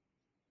people,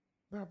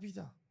 Brother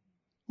Peter,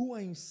 who are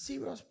in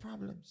serious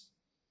problems.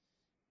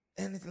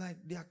 And it's like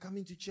they are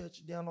coming to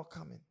church, they are not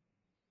coming.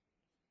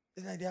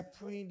 It's like they are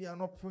praying, they are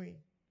not praying.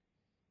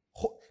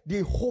 They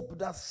hope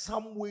that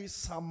some way,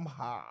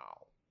 somehow,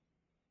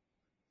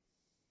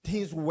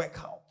 things work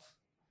out.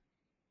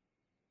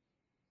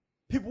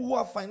 People who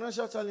have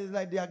financial challenges,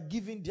 like they are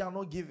giving, they are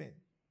not giving.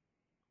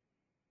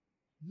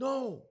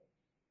 No.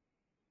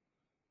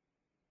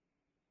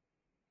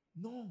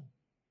 No.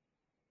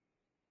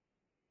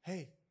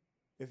 Hey,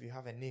 if you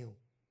have a nail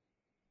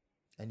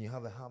and you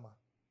have a hammer,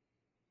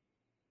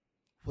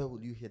 where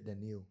will you hit the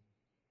nail?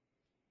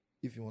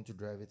 If you want to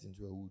drive it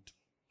into a wood,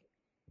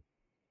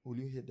 will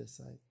you hit the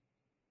side?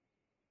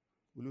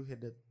 Will you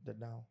hit the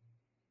down?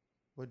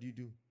 What do?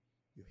 You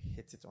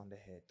hit it on the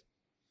head.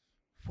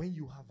 When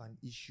you have an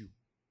issue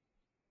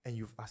and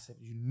you've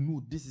accepted, you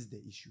know this is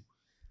the issue.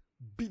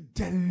 Be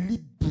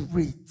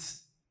deliberate.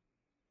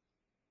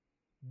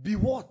 Be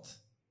what?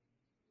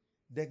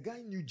 The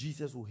guy knew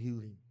Jesus will heal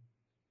him.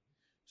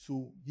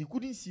 So he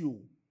couldn't see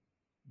you,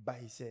 but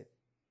he said,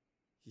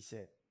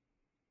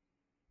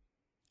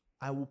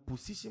 I will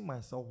position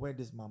myself where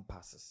this man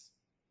passes.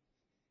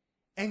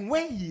 And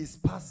when he is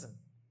passing,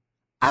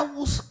 I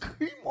will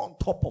scream on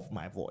top of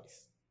my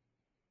voice.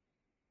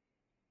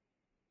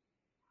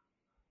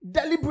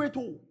 Deliberate.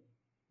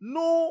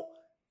 No.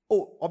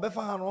 Oh,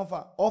 obefa no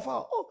offer.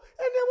 Oh,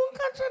 and they won't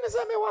catch any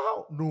say me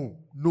wow.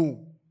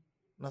 No.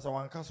 Nasa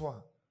wan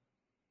kaswa.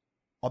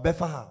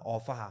 Obefa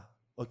offer.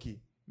 Okay.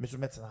 Mr.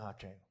 Metzner ha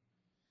train.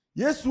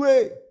 Yes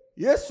way.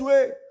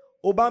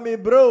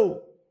 Obame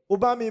bro.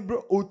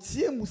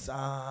 Otie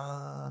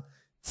musa.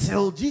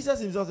 Till Jesus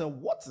himself said,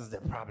 what is the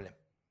problem?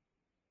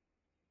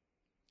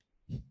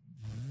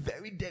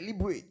 Very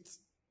deliberate.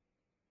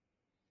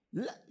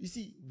 You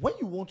see, when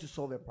you want to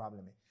solve a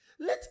problem,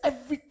 let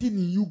everything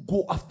in you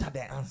go after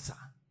the answer.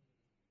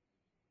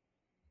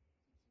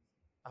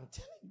 I'm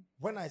telling you,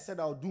 when I said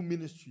I'll do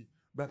ministry,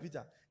 Brother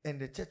Peter, and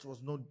the church was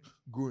not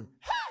growing,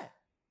 hey,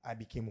 I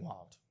became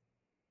wild.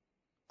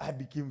 I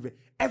became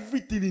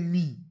everything in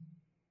me.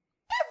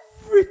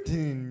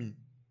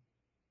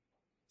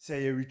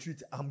 Say a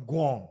retreat, I'm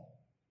gone.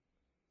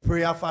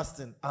 Prayer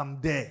fasting,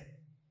 I'm there.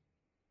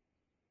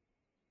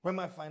 When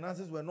my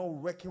finances were not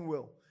working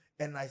well,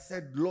 and I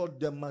said, Lord,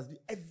 there must be,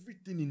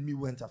 everything in me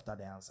went after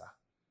the answer.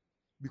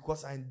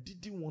 Because I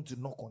didn't want to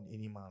knock on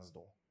any man's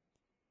door.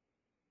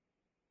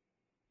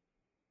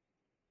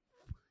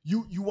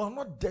 You are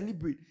not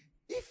deliberate.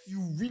 If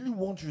you really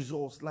want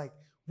results, like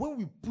when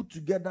we put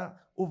together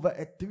over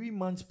a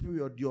 3-month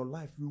period your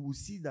life, we will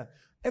see that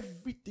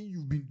everything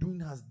you've been doing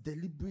has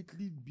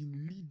deliberately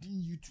been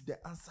leading you to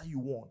the answer you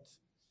want.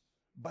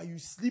 But you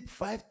sleep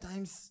 5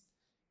 times,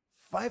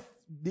 5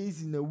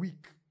 days in a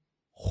week,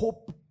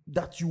 hope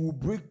that you will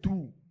break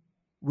through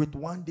with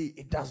one day.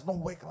 It does not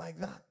work like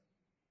that.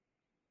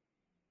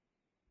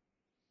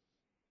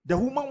 The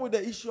woman with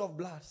the issue of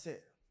blood said,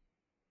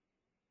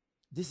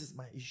 this is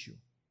my issue.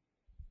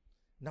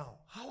 Now,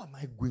 how am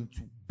I going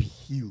to be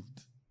healed?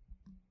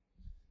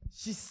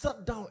 She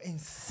sat down and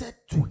said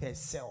to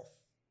herself,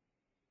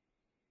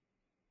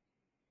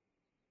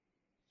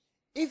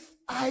 if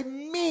I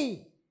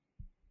may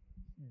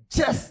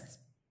just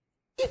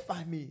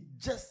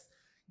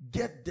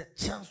get the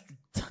chance to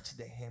touch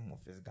the hem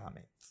of his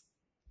garment,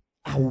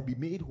 I will be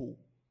made whole.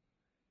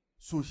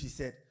 So she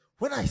said,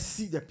 when I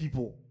see the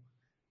people,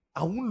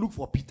 I won't look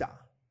for Peter.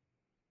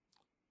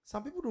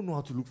 Some people don't know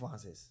how to look for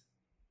answers.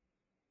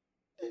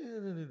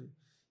 No.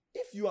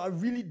 If you are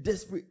really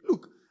desperate,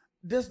 look,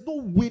 there's no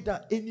way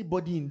that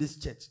anybody in this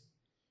church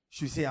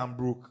should say I'm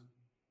broke.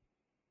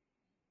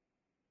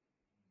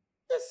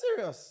 It's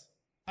serious.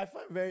 I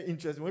find it very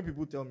interesting when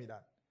people tell me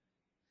that.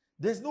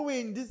 There's no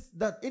way in this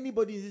that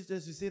anybody in this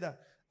church should say that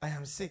I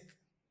am sick.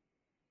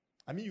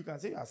 I mean, you can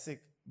say you are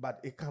sick, but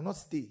it cannot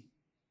stay.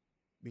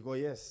 Because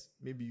yes,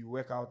 maybe you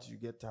work out, you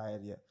get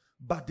tired, yeah.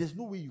 But there's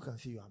no way you can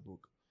say you are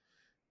broke.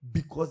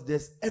 Because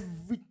there's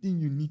everything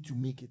you need to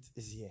make it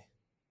is here.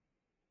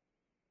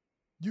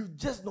 You've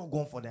just not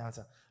gone for the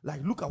answer.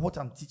 Like, look at what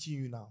I'm teaching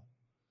you now.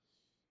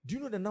 Do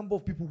you know the number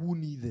of people who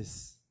need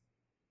this?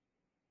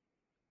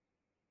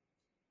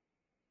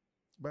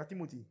 Brother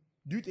Timothy,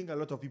 do you think a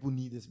lot of people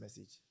need this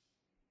message?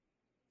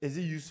 Is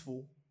it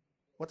useful?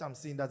 What I'm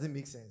saying, does it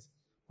make sense?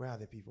 Where are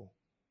the people?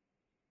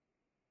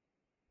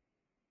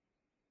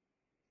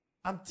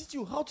 I'm teaching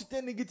you how to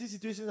turn negative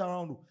situations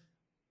around.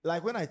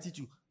 Like when I teach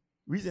you,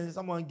 recently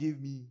someone gave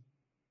me,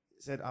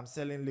 said, I'm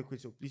selling liquid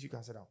soap. Please, you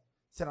can sit down.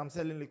 Said, I'm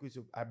selling liquid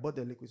soap. I bought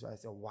the liquid soap. I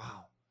said,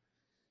 wow.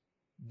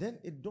 Then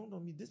it dawned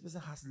on me, this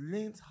person has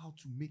learned how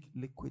to make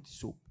liquid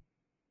soap.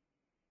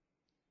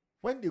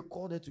 When they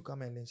called her to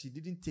come and learn, she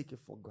didn't take it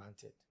for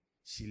granted.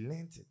 She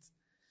learned it.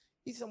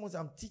 If someone says,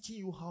 I'm teaching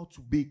you how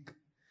to bake.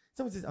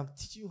 Someone says, I'm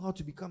teaching you how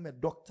to become a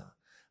doctor.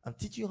 I'm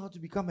teaching you how to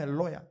become a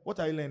lawyer. What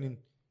are you learning?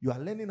 You are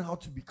learning how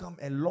to become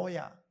a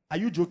lawyer. Are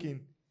you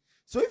joking?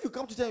 So if you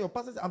come to tell your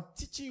pastor, I'm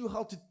teaching you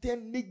how to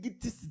turn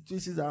negative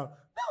situations around.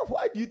 Now,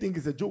 why do you think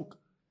it's a joke?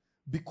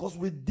 Because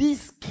with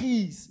these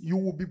keys, you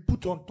will be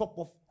put on top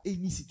of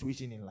any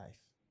situation in life.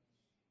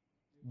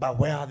 But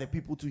where are the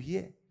people to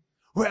hear?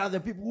 Where are the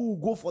people who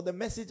will go for the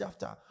message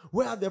after?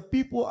 Where are the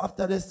people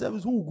after the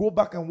service who will go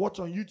back and watch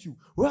on YouTube?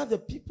 Where are the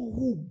people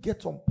who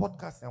get on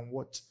podcasts and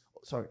watch?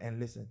 Sorry, and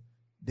listen.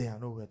 They are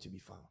nowhere to be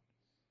found.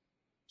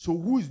 So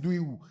who is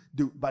doing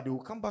who? But they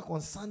will come back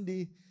on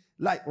Sunday.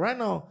 Like right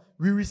now,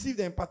 we receive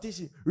the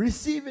impartation.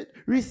 Receive it,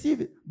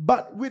 receive it.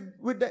 But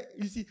with the,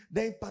 you see,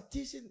 the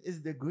impartation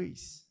is the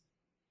grace.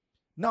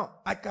 Now,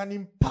 I can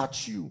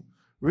impart you.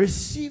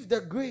 Receive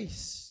the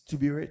grace to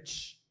be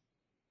rich.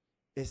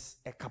 It's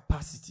a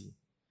capacity.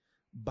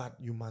 But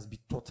you must be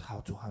taught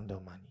how to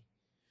handle money.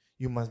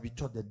 You must be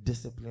taught the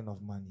discipline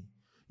of money.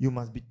 You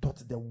must be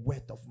taught the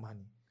worth of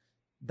money.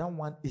 That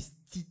one is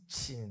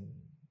teaching.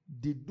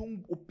 They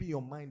don't open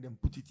your mind and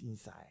put it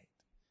inside.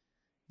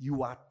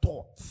 You are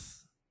taught.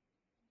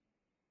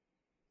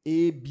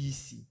 A, B,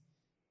 C.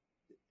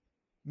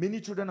 Many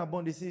children are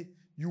born, they say,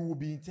 you will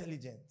be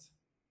intelligent.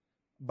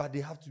 But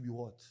they have to be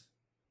what?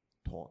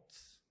 Taught.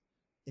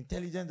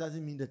 Intelligence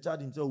doesn't mean the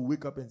child himself will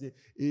wake up and say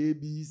A,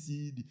 B,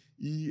 C, D,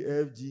 E,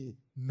 F, G.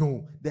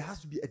 No. There has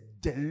to be a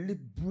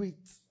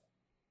deliberate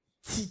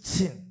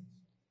teaching.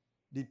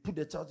 They put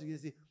the child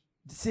together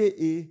and say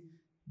A,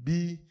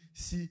 B,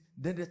 C.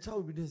 Then the child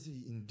will be there and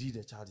say, indeed,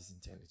 the child is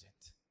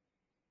intelligent.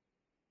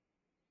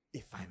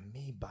 If I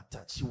may but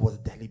touch, she was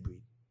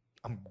deliberate.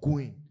 I'm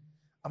going.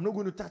 I'm not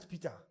going to touch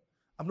Peter.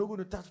 I'm not going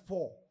to touch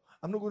Paul.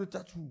 I'm not going to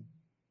touch who?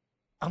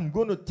 I'm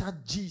going to touch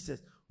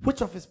Jesus. Which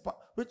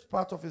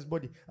part of his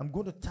body? I'm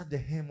going to touch the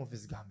hem of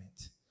his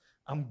garment.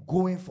 I'm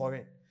going for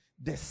it.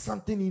 There's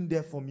something in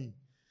there for me.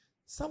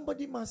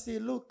 Somebody must say,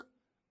 look,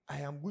 I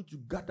am going to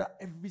gather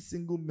every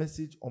single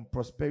message on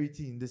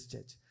prosperity in this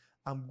church.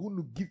 I'm going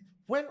to give.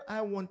 When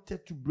I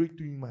wanted to break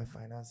through in my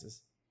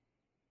finances,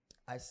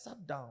 I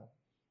sat down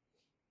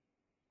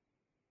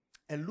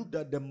and looked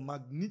at the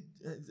magnitude.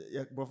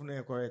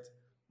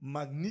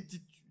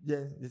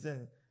 Yeah, they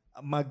say,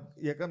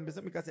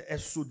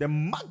 the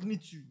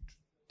magnitude.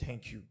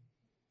 Thank you.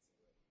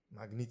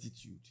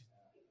 Magnitude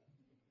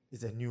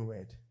is a new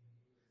word.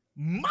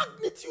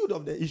 Magnitude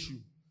of the issue.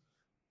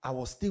 I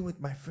was staying with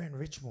my friend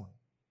Richmond,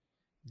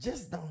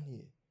 just down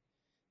here.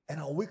 And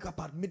I'll wake up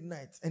at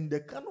midnight, and the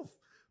kind of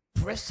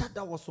pressure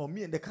that was on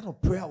me and the kind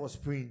of prayer I was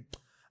praying,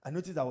 I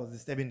noticed I was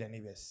disturbing the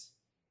neighbors.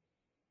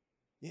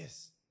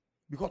 Yes.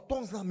 Because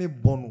tongues now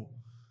make bono.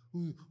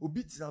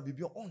 Obits now be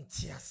on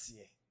tears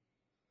here.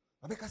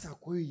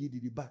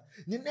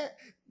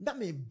 That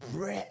may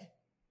bread.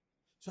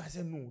 So I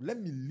said, no, let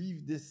me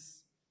leave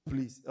this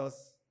place,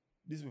 else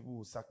these people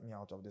will sack me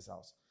out of this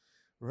house.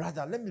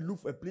 Rather, let me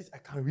look for a place I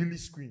can really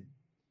scream.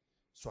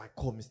 So I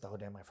called Mr.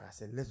 Oda and my friend. I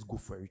said, let's go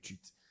for a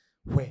retreat.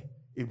 Where?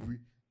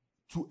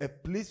 To a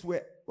place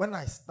where when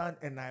I stand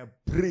and I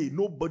pray,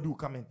 nobody will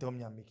come and tell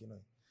me I'm making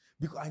noise.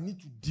 Because I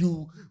need to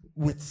deal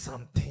with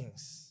some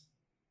things.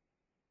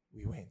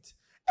 We went.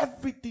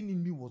 Everything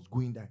in me was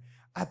going down.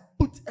 I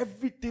put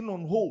everything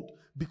on hold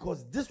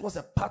because this was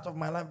a part of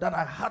my life that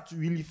I had to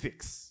really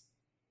fix.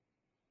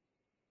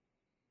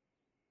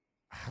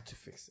 I had to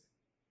fix it.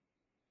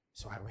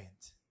 So I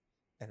went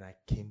and I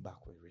came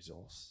back with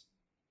results.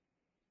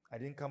 I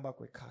didn't come back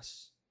with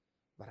cash,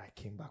 but I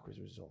came back with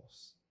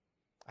results.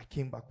 I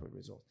came back with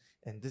results.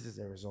 And this is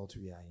the result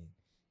we are in.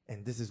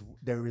 And this is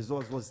the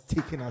result was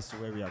taking us to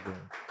where we are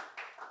going.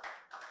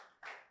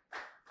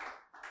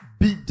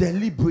 Be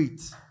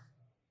deliberate.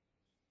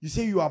 You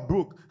say you are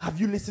broke.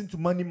 Have you listened to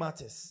Money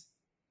Matters?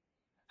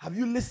 Have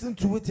you listened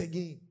to it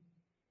again?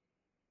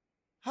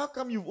 How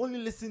come you've only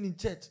listened in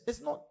church? It's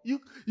not,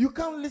 you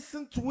can't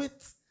listen to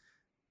it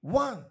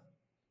one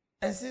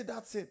and say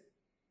that's it.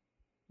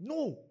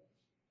 No.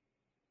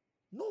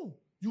 No.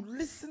 You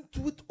listen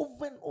to it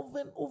over and over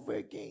and over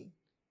again.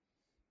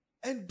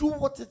 And do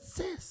what it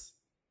says.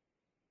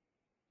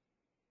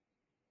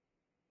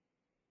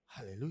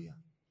 Hallelujah.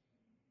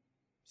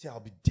 Say, I'll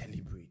be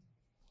deliberate.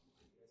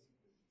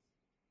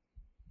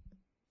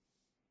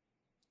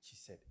 She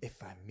said,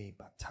 if I may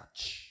but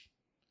touch.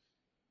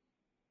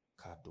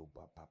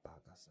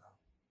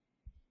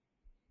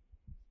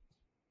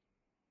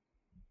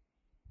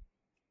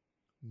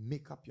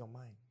 Make up your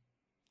mind.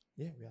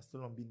 Yeah, we are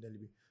still on being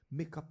deliberate.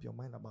 Make up your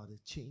mind about the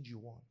change you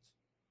want.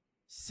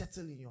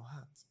 Settle in your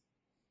heart.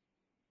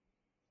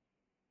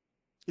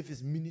 If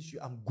it's ministry,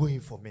 I'm going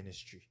for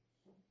ministry.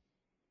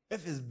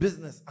 If it's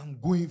business, I'm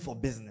going for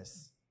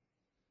business.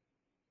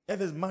 If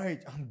it's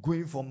marriage, I'm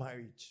going for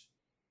marriage.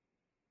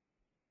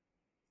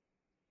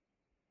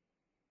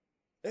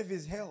 If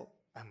it's health,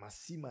 I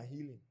must see my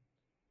healing.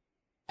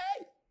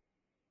 Hey!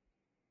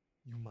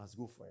 You must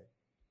go for it.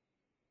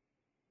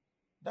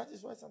 That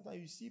is why sometimes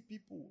you see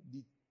people,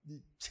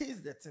 they chase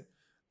that thing.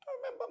 I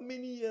remember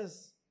many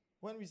years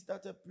when we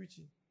started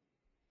preaching.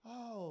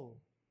 Oh,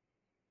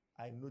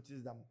 I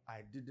noticed that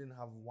I didn't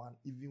have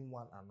even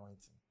one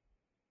anointing.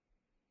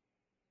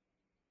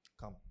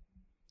 Come.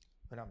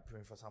 When I'm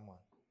praying for someone,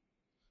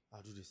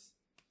 I'll do this.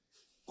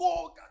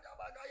 Go,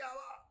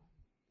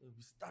 they'll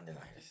be standing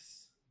like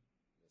this.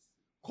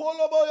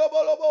 Kolobo,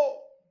 yobolobo.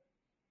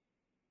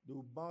 They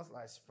will bounce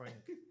like spring.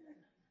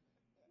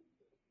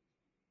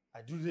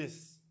 I do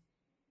this.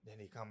 Then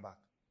they come back.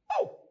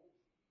 Oh!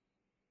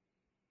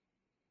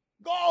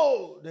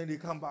 Go! Then they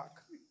come back.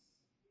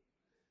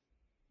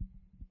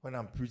 When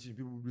I'm preaching,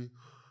 people will be,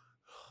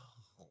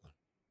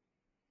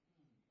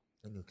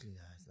 and you clean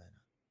your eyes like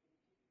that.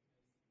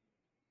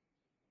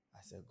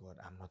 I said, God,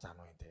 I'm not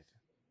anointed.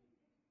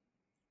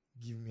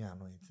 Give me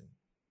anointing.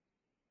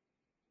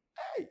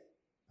 Hey!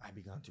 I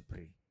began to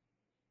pray.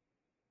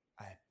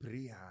 I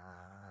pray.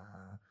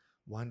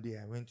 One day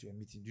I went to a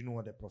meeting. Do you know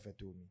what the prophet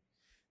told me?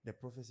 The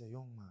prophet said,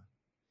 young man,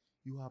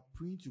 you are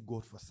praying to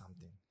God for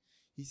something.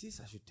 He says,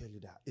 I should tell you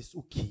that it's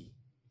okay.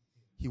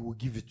 He will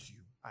give it to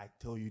you. I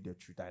tell you the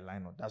truth. I lie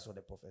not. That's what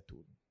the prophet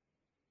told me.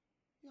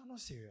 You are not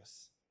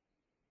serious.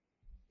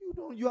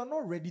 You are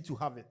not ready to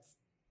have it.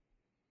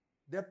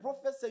 The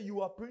prophet said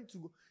you are praying to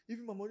God.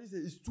 Even my mother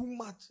said, it's too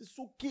much. It's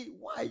okay.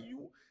 Why are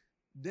you?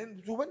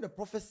 Then, so when the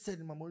prophet said,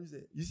 my mother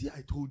said, you see,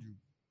 I told you.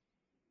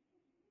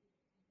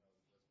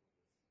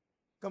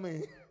 Come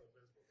in.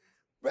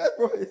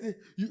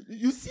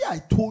 You see, I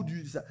told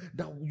you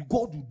that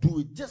God will do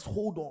it. Just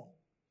hold on.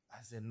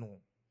 I said, no.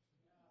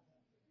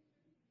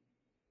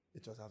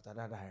 It was after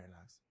that I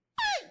relaxed.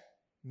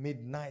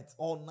 Midnight,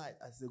 all night,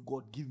 I said,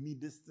 God, give me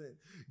this thing.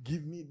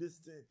 Give me this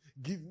thing.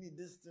 Give me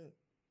this thing.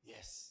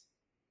 Yes.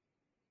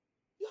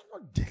 You are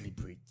not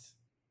deliberate.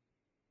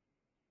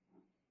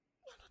 You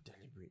are not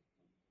deliberate.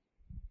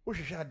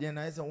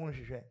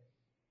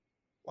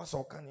 What's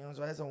all kind of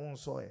answer? I won't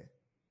saw it.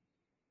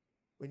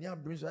 When you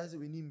have brains, I say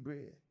we need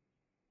bread.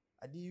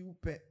 I did you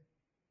pet.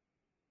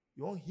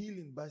 You want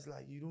healing, but it's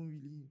like you don't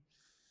really.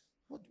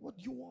 What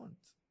do you want?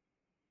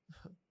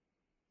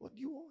 What do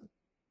you want?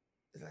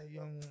 It's like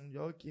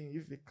you're okay.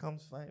 If it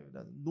comes fine, if it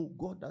doesn't. No,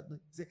 God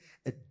doesn't say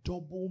a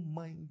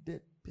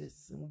double-minded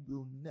person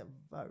will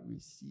never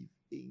receive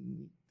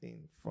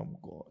anything from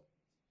God.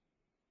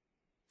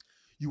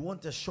 You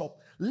want a shop?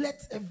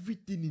 Let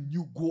everything in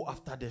you go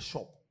after the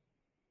shop.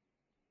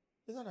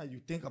 It's not that you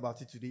think about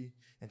it today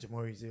and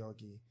tomorrow you say,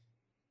 okay,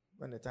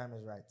 when the time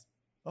is right.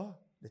 Oh,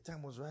 the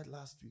time was right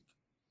last week.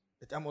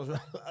 The time was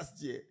right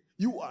last year.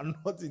 You are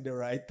not in the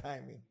right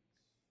timing.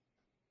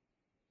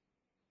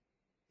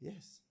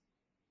 Yes.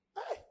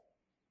 Hey.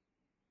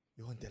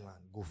 You want the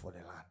land? Go for the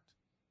land.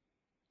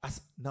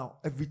 As now,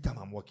 every time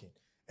I'm working,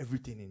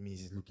 everything in me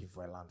is looking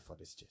for a land for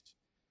this church.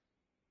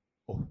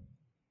 Oh,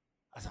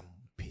 as I'm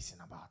pacing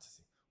about, I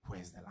say,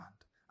 where's the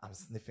land? I'm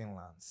sniffing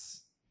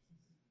lands.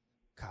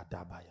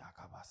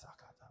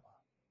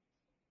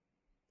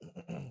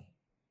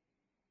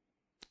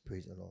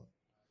 Praise the Lord.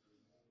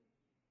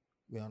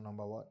 We are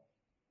number what?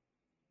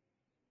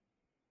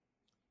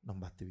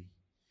 Number 3.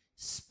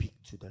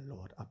 Speak to the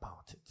Lord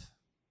about it.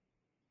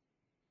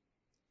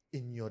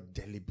 In your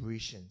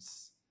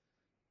deliberations,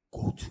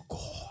 go to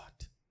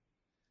God.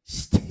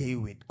 Stay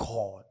with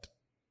God.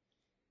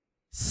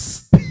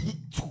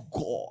 Speak to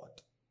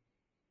God.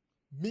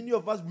 Many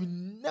of us will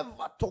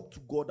never talk to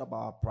God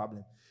about our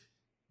problem.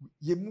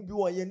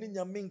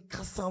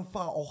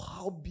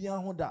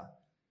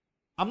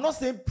 I'm not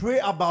saying pray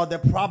about the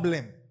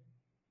problem.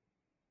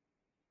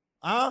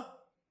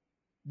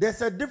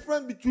 There's a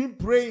difference between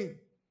praying.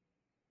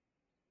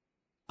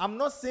 I'm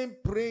not saying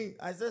praying.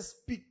 I said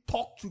speak,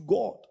 talk to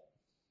God.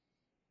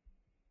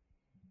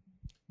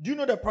 Do you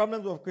know the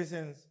problems of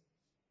Christians?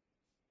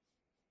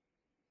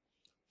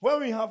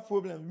 When we have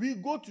problems, we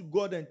go to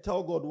God and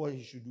tell God what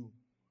He should do.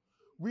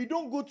 We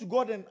don't go to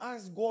God and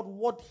ask God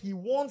what He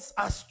wants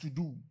us to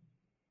do.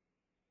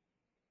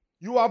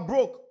 You are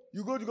broke.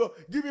 You go to God,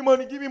 give me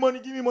money, give me money,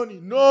 give me money.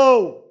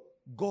 No.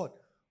 God,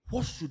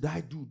 what should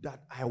I do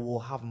that I will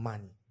have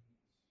money?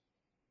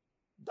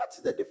 That's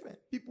the difference.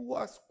 People who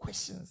ask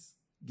questions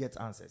get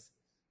answers.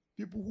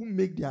 People who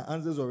make their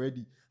answers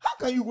already. How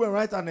can you go and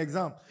write an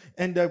exam?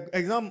 And the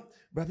exam,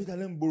 Brother,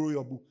 let me borrow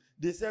your book.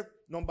 They said,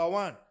 number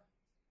 1,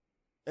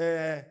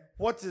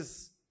 what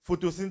is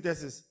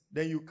photosynthesis?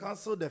 Then you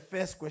cancel the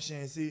first question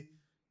and say,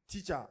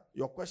 teacher,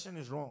 your question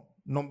is wrong.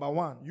 Number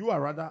 1, you are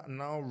rather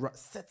now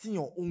setting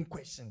your own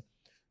question.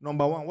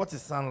 Number 1, what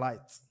is sunlight?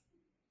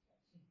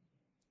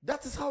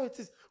 That is how it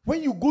is.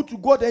 When you go to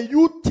God and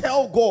you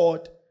tell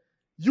God,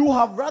 you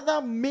have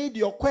rather made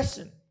your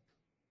question.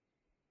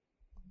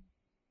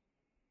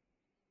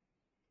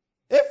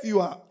 If you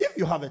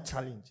have a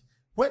challenge,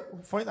 for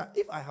instance,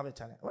 if I have a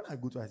challenge, when I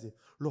go to, I say,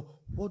 Lord,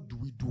 what do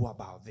we do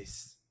about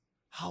this?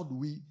 How do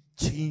we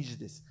change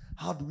this?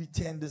 How do we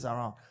turn this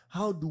around?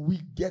 How do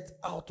we get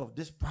out of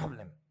this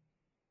problem?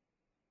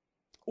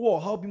 Oh,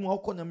 how be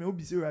more corner me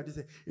obi say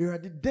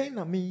then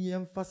na me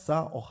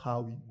emphasize or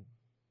how we go.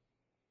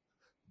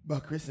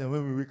 But Christian,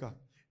 when we wake up,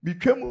 you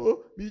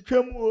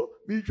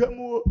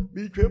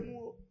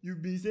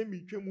be saying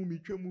me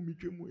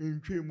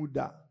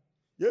da.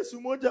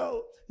 Yesu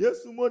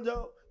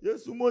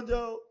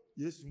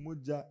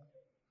moja.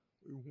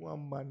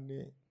 One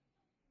man.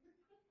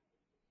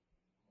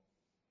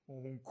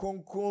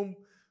 Konkom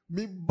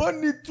mi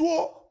bani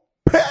to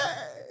pe.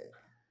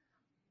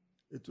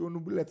 Etu onu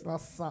bullet na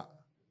sa.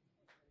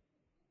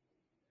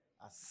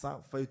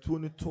 Asa fa etu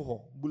onu to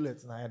ho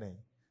bullet na yen.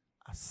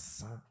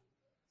 Asa.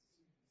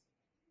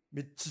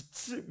 Me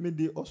chichi me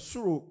de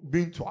osuro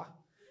bintwa.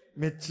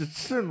 Me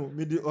chichi no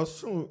me de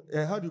osuro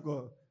how do you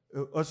call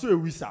osuro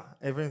wisa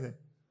everything.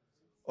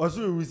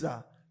 Osuro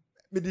wisa.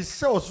 Me de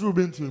show osuro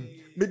bintu.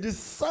 Me de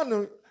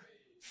son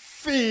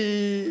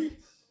fee.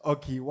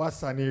 Okay,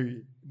 what's an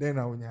area? Then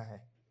I will.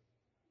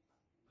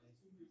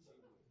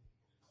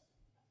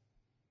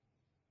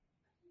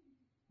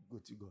 Go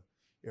to God.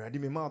 You ready?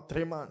 Me ma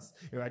 3 months.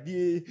 You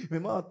ready? Me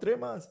ma 3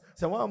 months.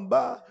 Someone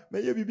ba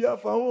me ye bibia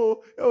fa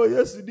ho. Oh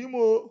yes,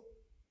 dimo.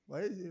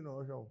 Why is he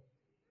not show?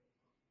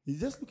 He's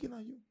just looking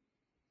at you.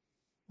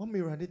 What me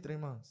ready 3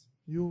 months?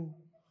 You.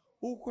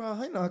 Oh, kwa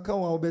hai na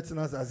account wa bet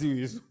na as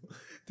you.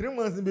 3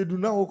 months me do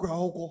na okra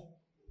hoko.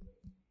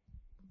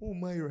 Oh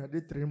my, you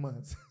ready 3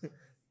 months?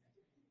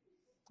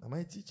 Am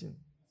I teaching?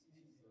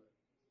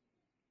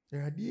 You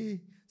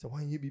ready?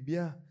 Someone ye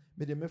bibia.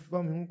 Me de me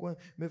fa me ho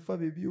me fa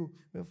baby o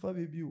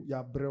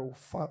ya brɛ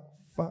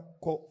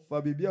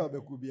fa baby a be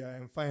ku bia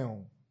en fa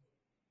on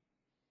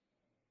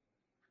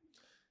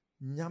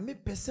nyame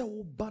pese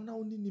wo bana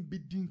oni ni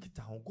bidin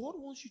kita ho. God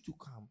wants you to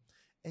come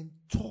and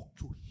talk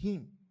to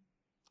him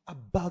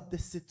about the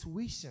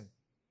situation,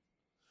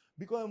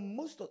 because in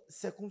most of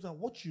circumstances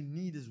what you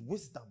need is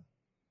wisdom,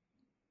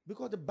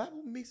 because the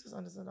Bible makes us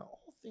understand that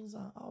all things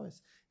are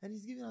ours and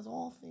he's giving us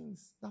all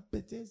things that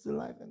pertains to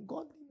life and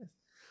godliness.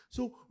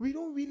 So we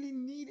don't really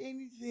need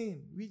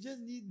anything. We just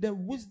need the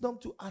wisdom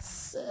to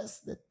assess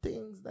the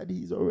things that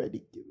he's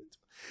already given to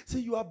us. So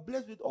you are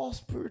blessed with all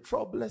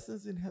spiritual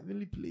blessings in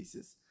heavenly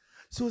places.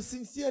 So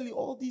sincerely,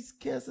 all these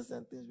curses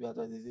and things we are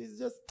doing, it's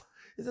just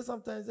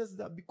sometimes just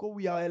that because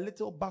we are a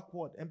little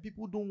backward and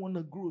people don't want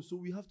to grow. So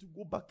we have to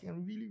go back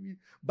and really.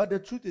 But the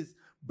truth is,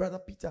 Brother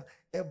Peter,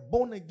 a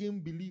born again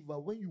believer,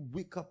 when you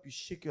wake up, you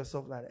shake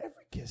yourself like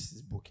every curse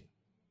is broken.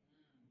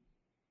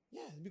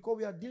 Yes, because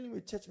we are dealing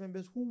with church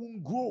members who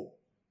won't grow.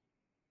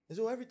 And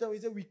so every time we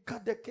say we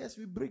cut the curse,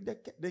 we break the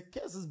curse. The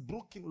curse is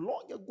broken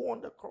long ago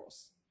on the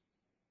cross.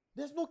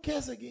 There's no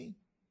curse again.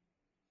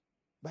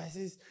 But it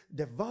says,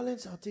 the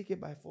violent shall take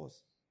it by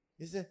force.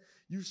 He said,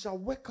 you shall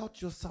work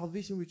out your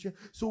salvation with you.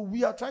 So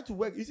we are trying to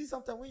work. You see,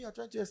 sometimes when you are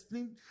trying to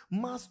explain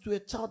mass to a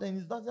child and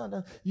it's not,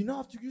 you now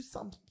have to use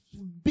some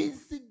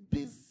basic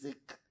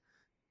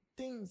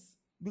things.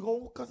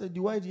 Because the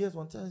YGS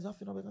one time,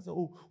 nothing about say,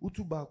 oh,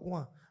 utu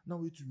bakwa, now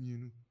we to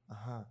me.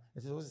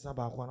 It says, what's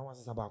sabakwa? Now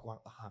what's sabakwa?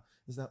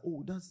 It's like,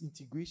 oh, that's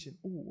integration.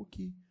 Oh,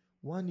 okay,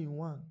 1 in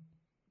 1.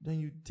 Then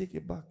you take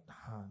it back.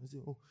 You say,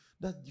 oh,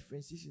 that's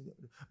differentiation.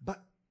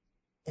 But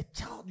a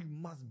child, you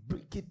must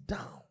break it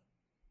down.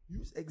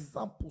 Use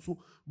examples. So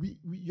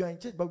you are in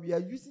church, but we are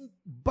using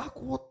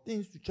backward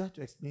things to try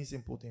to explain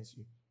simple things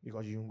to you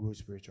because you don't grow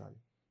spiritually.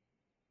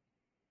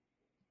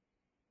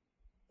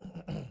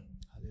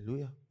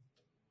 Hallelujah.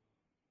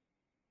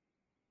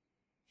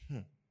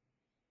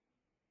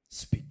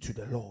 Speak to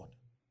the Lord.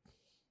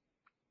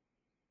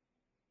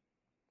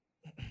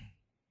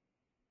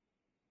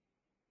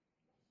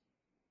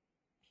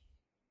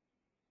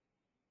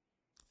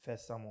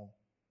 First Samuel.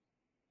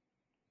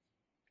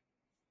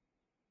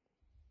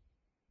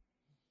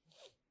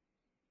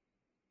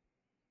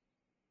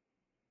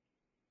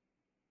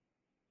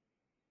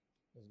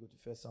 Let's go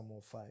to 1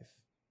 Samuel 5.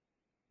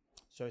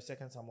 Sorry, 2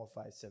 Samuel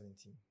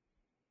 5:17.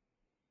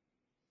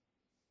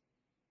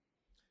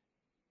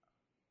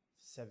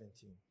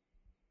 17.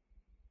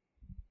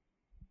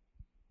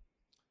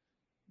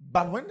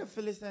 But when the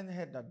Philistines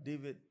heard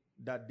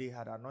that they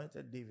had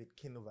anointed David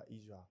king over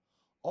Israel,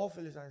 all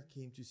Philistines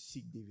came to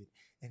seek David,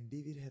 and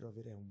David heard of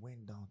it and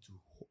went down to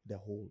the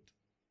hold.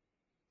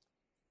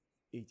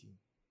 18.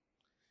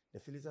 The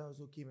Philistines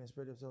also came and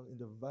spread themselves in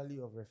the valley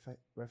of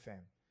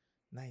Rephaim.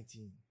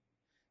 19.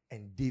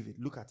 And David,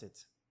 look at it.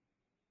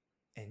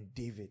 And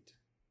David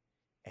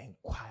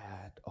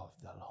inquired of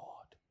the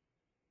Lord.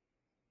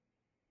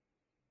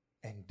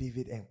 And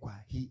David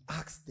inquired. He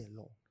asked the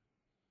Lord.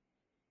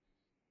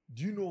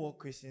 Do you know what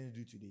Christians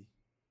do today?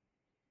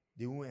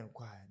 They won't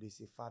inquire. They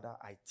say, Father,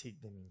 I take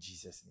them in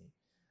Jesus' name.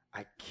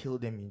 I kill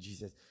them in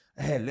Jesus.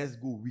 Hey, let's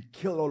go. We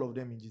kill all of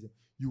them in Jesus.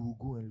 You will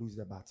go and lose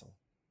the battle.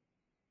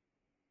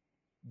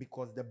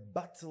 Because the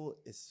battle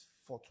is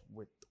fought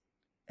with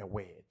a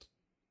word.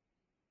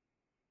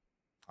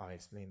 I'll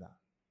explain that.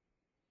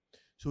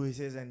 So he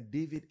says, and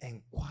David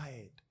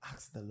inquired,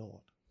 asked the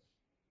Lord,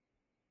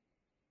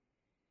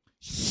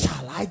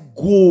 shall I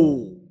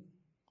go?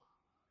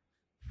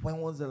 When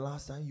was the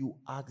last time you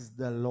asked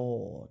the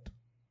Lord?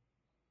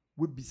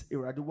 We be say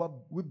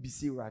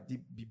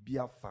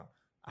bibia fa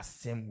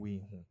asem we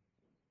hu.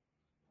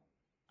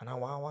 And I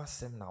want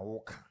asem na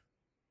woka.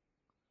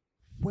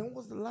 When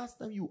was the last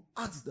time you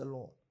asked the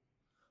Lord,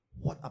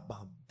 what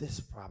about this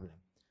problem?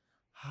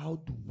 How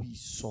do we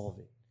solve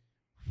it?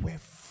 Where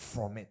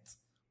from it?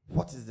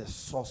 What is the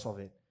source of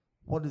it?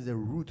 What is the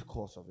root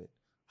cause of it?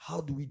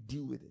 How do we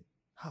deal with it?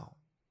 How?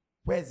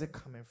 Where is it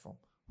coming from?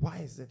 Why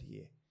is it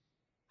here?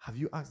 Have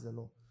you asked the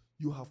Lord?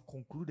 You have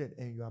concluded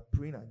and you are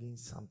praying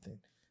against something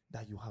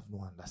that you have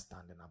no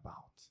understanding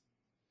about.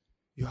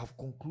 You have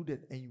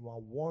concluded and you are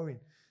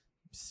worrying,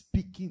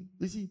 speaking.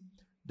 You see,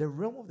 the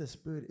realm of the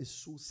spirit is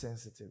so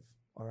sensitive.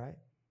 All right?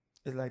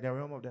 It's like the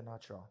realm of the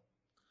natural.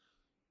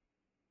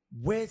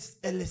 Words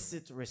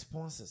elicit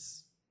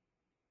responses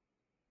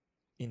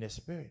in the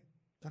spirit.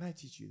 Can I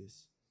teach you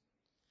this?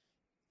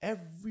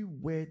 Every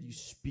word you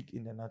speak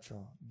in the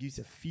natural gives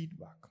a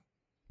feedback.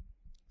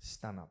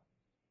 Stand up.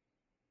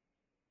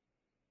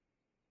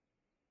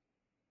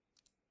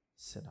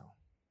 Sit down.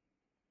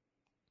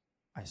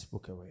 I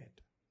spoke a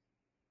word.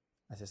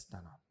 I said,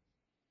 stand up.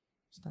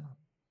 Stand up.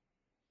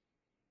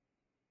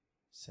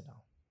 Sit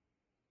down.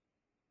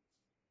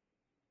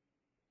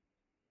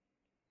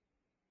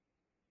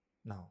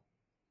 Now,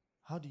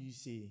 how do you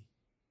say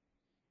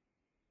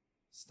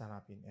stand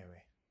up in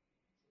Ewe?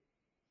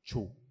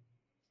 Cho.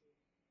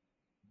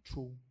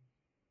 Cho.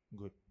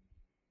 Good.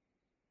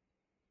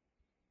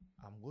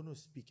 I'm going to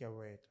speak a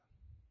word.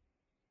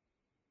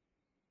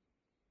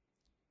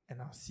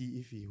 And I'll see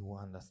if he will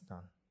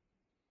understand.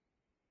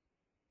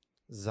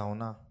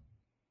 Zauna.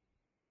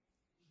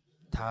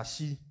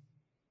 Tashi.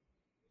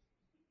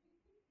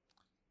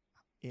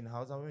 In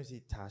Hausa, when we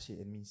say Tashi,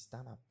 it means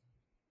stand up.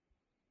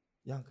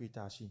 Yankri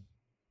Tashi.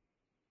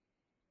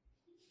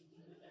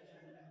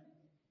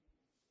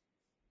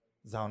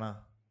 Zauna.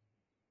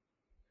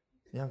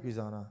 Yankri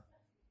Zauna.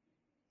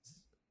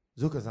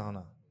 Zuka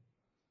Zauna.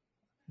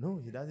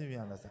 No, he doesn't even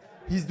understand.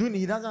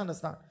 He doesn't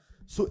understand.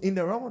 So in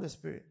the realm of the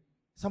spirit,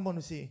 someone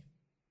will say,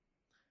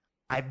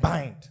 I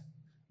bind.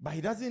 But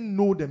he doesn't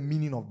know the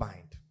meaning of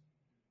bind.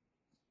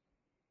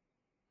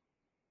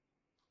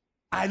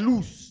 I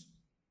loose.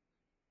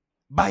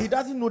 But he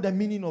doesn't know the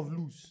meaning of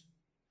loose.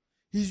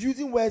 He's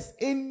using words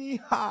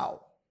anyhow,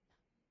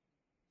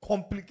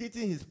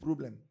 complicating his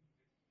problem.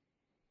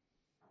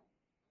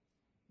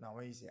 Now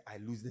when you say, I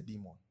lose the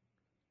demon,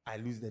 I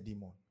lose the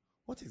demon,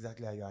 what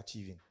exactly are you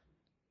achieving?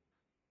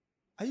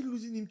 Are you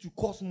losing him to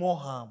cause more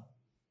harm?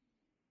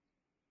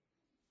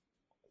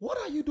 What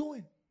are you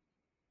doing?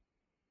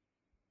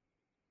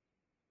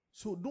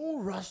 So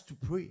don't rush to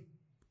pray.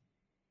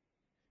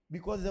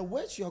 Because the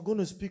words you are going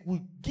to speak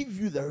will give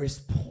you the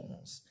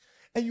response.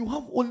 And you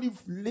have only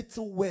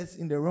little words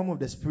in the realm of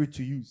the spirit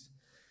to use.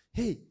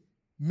 Hey,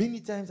 many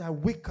times I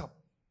wake up.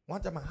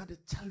 One time I had a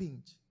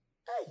challenge.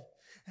 Hey,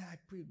 and I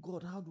prayed,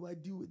 God, how do I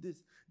deal with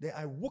this? Then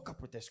I woke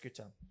up with a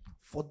scripture.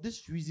 For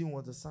this reason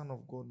was the Son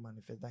of God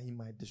manifest, that he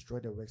might destroy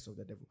the works of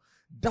the devil.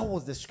 That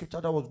was the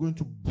scripture that was going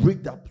to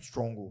break that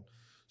stronghold.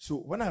 So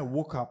when I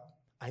woke up,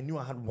 I knew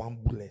I had one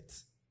bullet.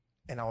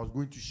 And I was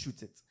going to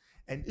shoot it.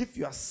 And if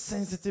you are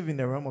sensitive in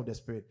the realm of the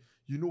spirit,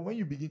 you know when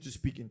you begin to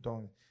speak in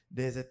tongues,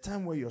 there's a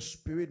time where your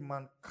spirit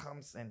man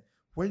comes, and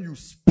when you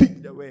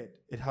speak the word,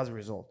 it has a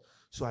result.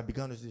 So I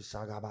began to say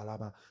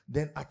shagabalaba.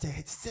 Then at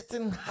a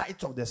certain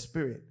height of the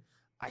spirit,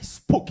 I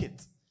spoke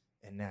it,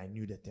 and then I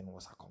knew the thing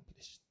was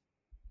accomplished.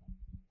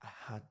 I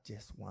had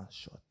just one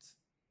shot.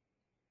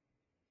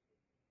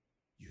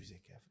 Use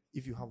it carefully.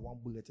 If you have one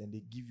bullet and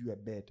they give you a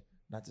bed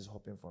that is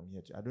hopping from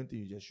here to, I don't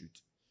think you just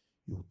shoot.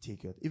 You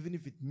take it. Even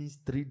if it means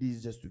 3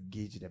 days just to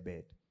gauge the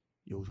bed,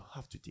 you will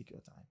have to take your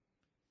time.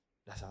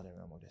 That's how the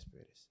realm of the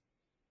spirit is.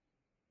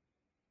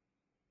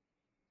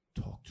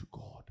 Talk to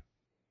God.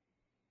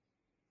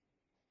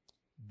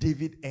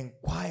 David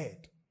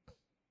inquired.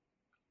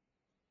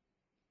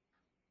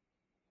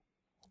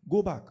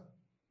 Go back.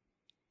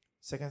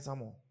 2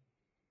 Samuel.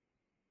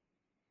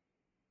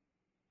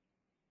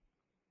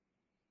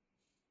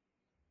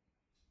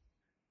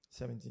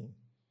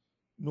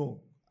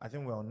 No, I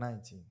think we're on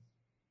 19.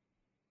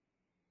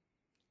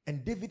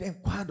 And David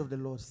inquired of the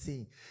Lord,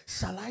 saying,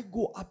 shall I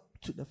go up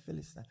to the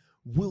Philistines?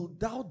 Will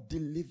thou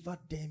deliver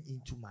them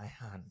into my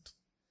hand?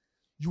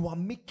 You are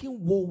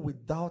making war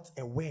without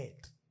a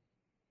word.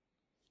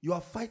 You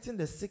are fighting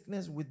the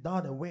sickness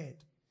without a word.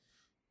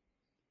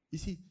 You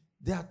see,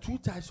 there are two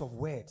types of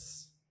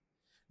words.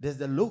 There's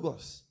the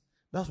logos.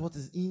 That's what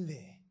is in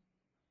there.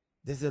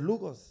 There's the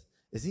logos.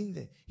 It's in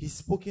there. He's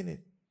spoken it.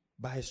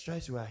 By his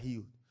stripes we are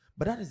healed.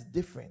 But that is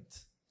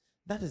different.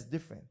 That is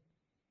different.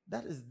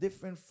 That is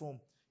different from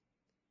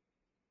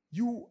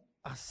you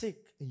are sick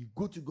and you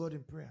go to God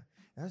in prayer.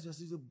 And as you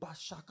say,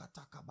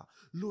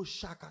 lo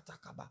shaka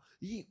takaba,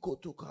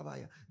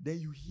 then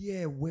you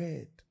hear a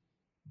word.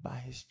 By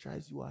his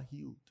stripes you are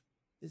healed.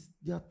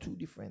 There are two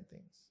different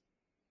things.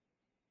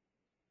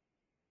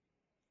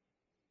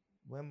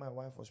 When my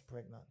wife was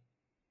pregnant,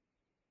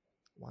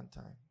 one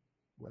time,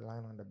 we were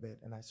lying on the bed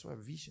and I saw a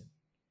vision.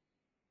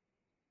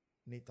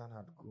 Nathan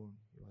had grown.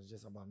 He was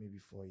just about maybe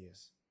 4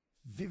 years.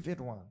 Vivid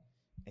one.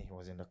 And he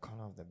was in the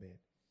corner of the bed.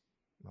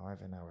 My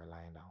wife and I were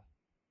lying down.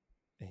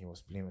 And he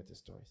was playing with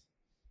his toys.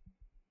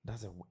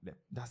 That's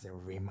a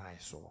rhema I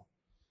saw.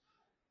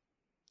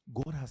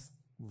 God has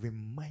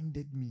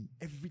reminded me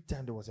every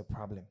time there was a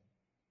problem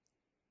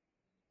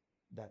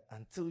that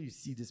until you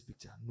see this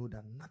picture, know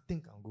that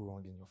nothing can go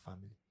wrong in your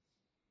family.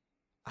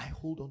 I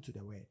hold on to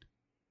the word.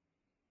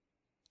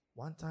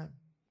 One time,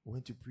 we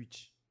went to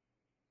preach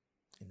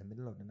in the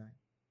middle of the night.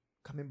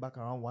 Coming back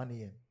around 1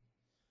 a.m.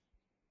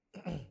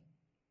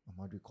 My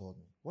mother called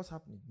me. What's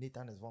happening?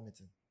 Nathan is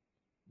vomiting.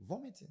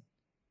 Vomiting?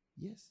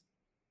 Yes.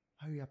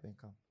 Hurry up and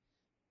come.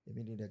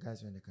 Immediately the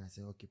guys went in the car and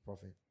said, okay,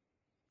 prophet,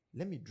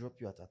 let me drop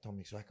you at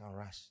Atomic so I can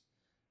rush.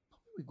 But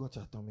when we got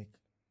to Atomic,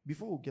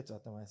 before we get to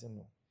Atomic, I said,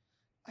 no,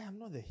 I am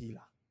not the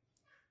healer.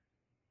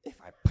 If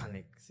I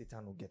panic,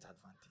 Satan will get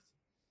advantage.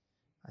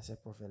 I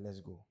said, Prophet, let's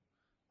go.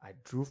 I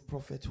drove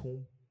Prophet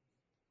home,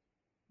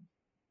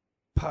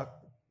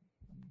 parked,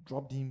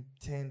 dropped him,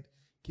 turned,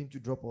 came to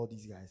drop all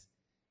these guys.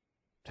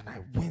 Then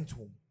I went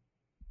home,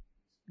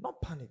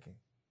 not panicking.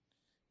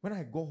 When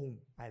I go home,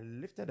 I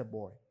lifted the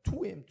boy,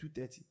 2 a.m.,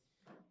 2:30.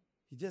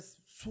 He just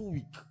so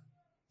weak.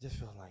 Just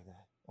felt like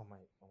that on my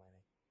neck.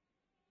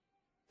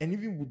 And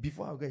even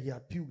before I got, he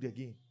had puked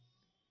again.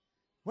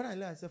 When I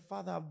left, I said,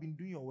 Father, I've been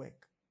doing your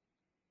work.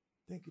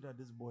 Thank you that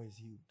this boy is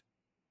healed.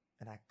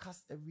 And I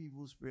cast every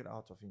evil spirit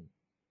out of him.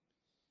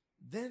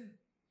 Then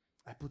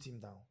I put him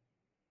down.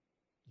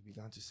 He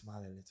began to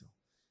smile a little.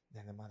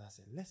 Then the mother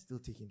said, let's still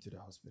take him to the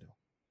hospital.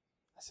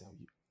 I said,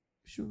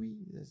 should we?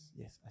 Yes.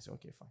 I said,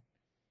 okay, fine.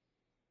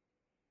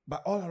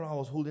 But all around, I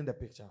was holding the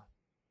picture.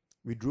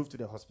 We drove to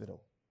the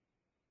hospital.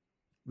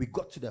 We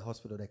got to the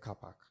hospital, the car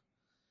park.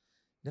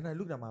 Then I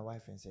looked at my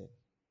wife and said,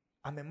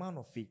 I'm a man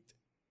of faith.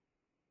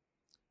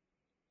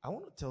 I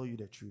want to tell you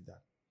the truth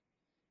that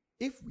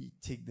if we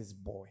take this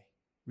boy,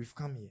 we've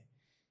come here,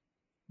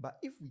 but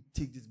if we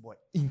take this boy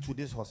into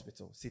this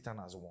hospital, Satan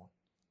has won.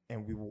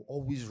 And we will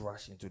always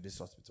rush into this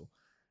hospital.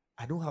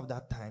 I don't have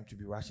that time to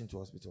be rushing to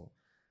hospital.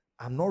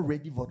 I'm not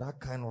ready for that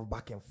kind of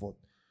back and forth.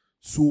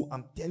 So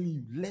I'm telling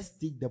you, let's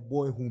take the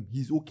boy home.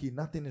 He's okay.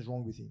 Nothing is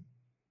wrong with him.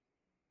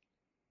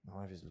 My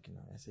wife is looking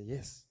at me. I say,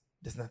 yes,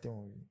 there's nothing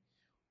wrong with me.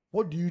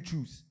 What do you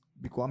choose?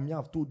 Because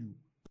I've told you,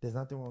 there's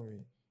nothing wrong with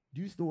me.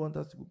 Do you still want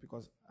us to go?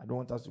 Because I don't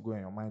want us to go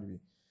in your mind with.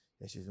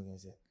 And she's looking and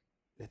said,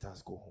 let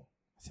us go home.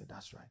 I said,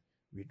 that's right.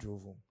 We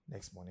drove home.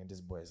 Next morning,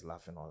 this boy is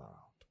laughing all around.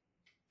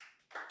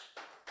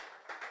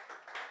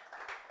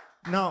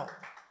 Now,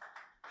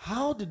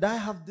 how did I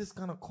have this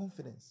kind of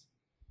confidence?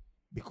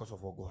 Because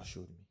of what God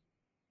showed me.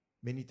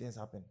 Many things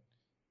happened.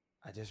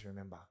 I just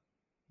remember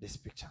this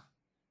picture.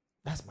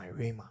 That's my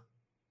rhema.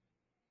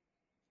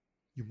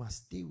 You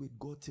must stay with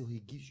God till He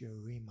gives you a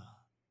rhema.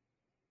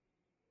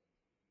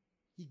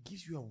 He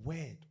gives you a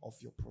word of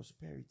your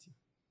prosperity.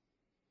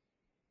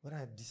 When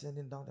I'm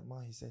descending down the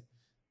mountain, He said,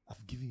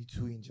 I've given you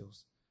 2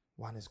 angels.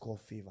 One is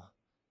called favor.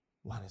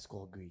 One is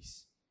called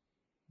grace.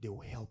 They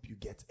will help you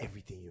get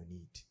everything you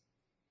need.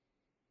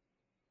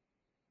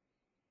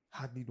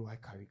 Hardly do I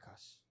carry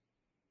cash,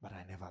 but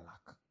I never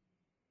lack.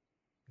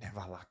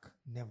 Never lack.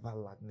 Never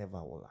lack.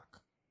 Never will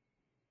lack.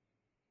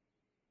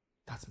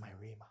 That's my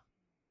rhema.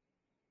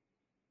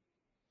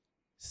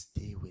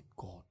 Stay with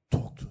God.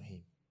 Talk to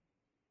Him.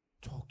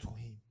 Talk to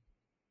Him.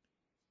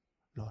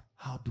 Lord,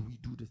 how do we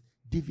do this?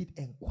 David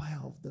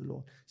inquired of the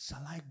Lord,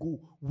 shall I go?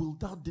 Wilt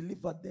thou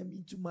deliver them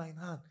into mine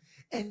hand?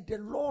 And the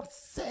Lord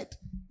said,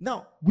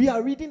 now we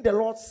are reading the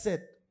Lord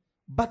said,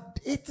 but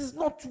it is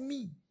not to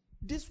me.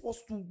 This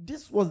was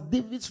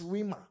David's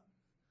rhema.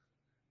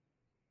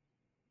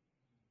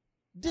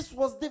 This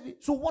was David.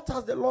 So what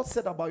has the Lord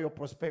said about your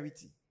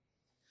prosperity?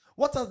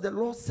 What has the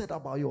Lord said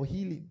about your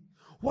healing?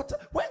 When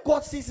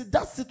God says it,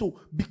 that's it.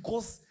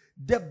 Because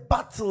the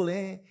battle,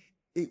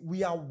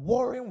 we are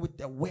warring with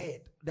the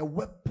word. The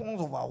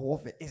weapons of our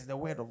warfare is the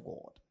word of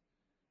God.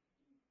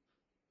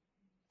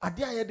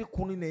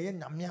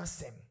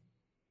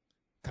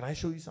 Can I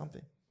show you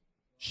something?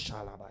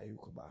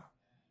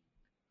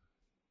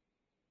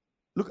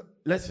 Look,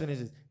 let's finish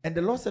this. And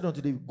the Lord said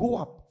unto David, go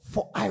up,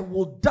 for I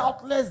will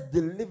doubtless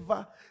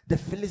deliver the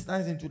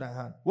Philistines into thy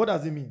hand. What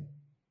does it mean?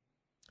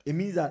 It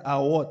means that I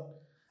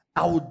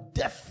will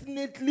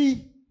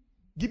definitely,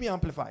 give me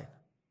amplified.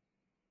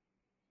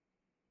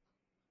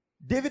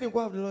 David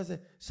inquired of the Lord and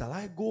said, shall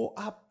I go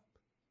up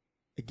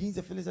against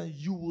the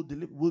Philistines? You will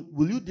deliver.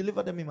 Will you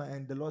deliver them in my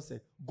hand? The Lord said,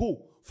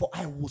 go, for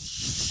I will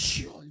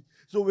surely.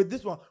 So with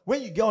this one,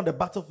 when you get on the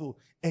battlefield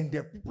and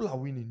the people are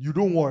winning, you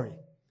don't worry.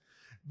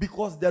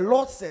 Because the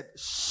Lord said,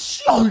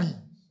 surely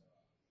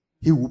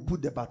He will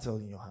put the battle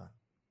in your hand.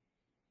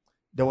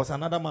 There was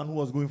another man who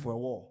was going for a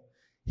war.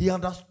 He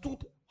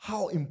understood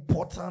how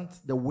important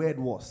the word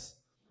was.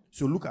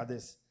 So look at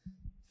this.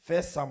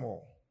 1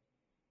 Samuel.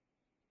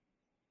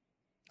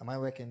 Am I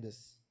working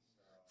this?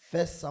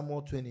 1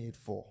 Samuel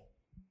 28:4.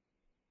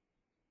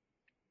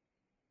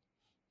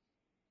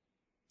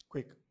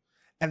 Quick.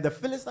 And the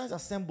Philistines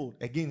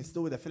assembled, again,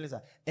 still with the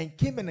Philistines, and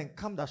came and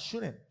encamped at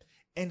Shunem.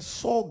 And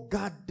Saul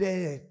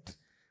gathered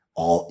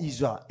all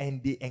Israel,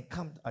 and they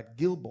encamped at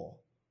Gilboa.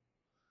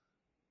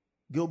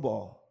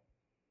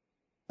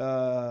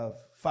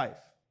 5.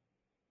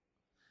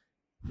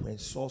 When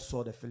Saul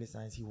saw the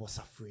Philistines, he was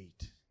afraid.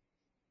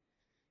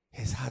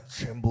 His heart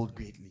trembled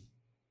greatly.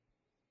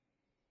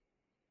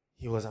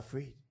 He was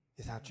afraid.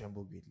 His heart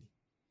trembled greatly.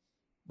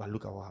 But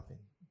look at what happened.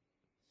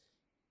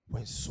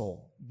 When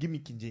Saul, give me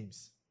King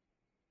James.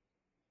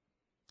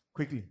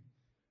 Quickly.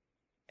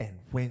 And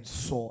when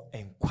Saul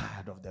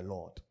inquired of the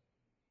Lord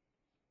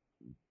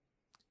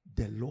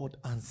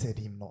answered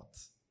him not.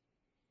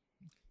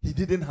 He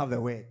didn't have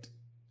a word.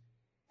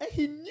 And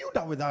he knew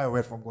that without a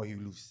word from God, you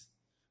lose.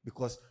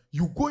 Because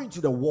you go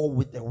into the war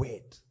with a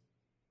word.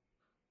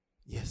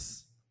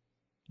 Yes.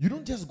 You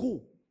don't just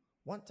go.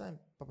 One time,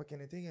 Papa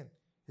Kenneth Hagin,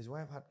 his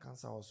wife had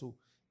cancer also,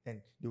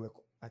 and they were,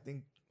 I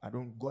think,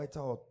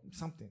 goiter or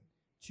something,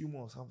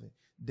 tumor or something.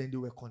 Then they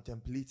were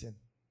contemplating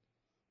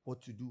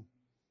what to do.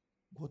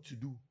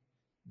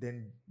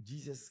 Then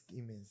Jesus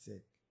came and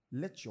said,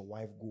 let your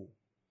wife go.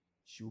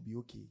 She will be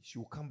okay. She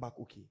will come back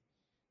okay.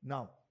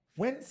 Now,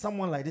 when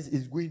someone like this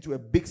is going to a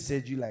big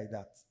surgery like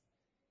that,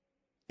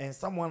 and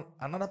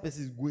another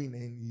person is going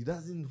and he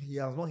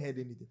has not heard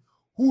anything,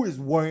 who is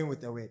worrying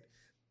with the word?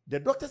 The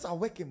doctors are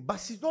working, but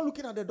she's not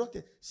looking at the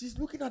doctor. She's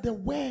looking at the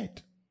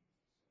word.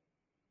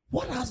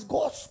 What has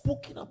God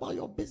spoken about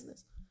your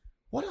business?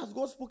 What has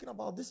God spoken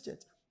about this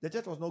church? The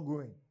church was not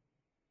growing.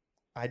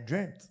 I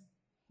dreamt,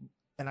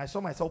 and I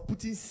saw myself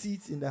putting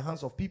seeds in the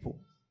hands of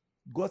people.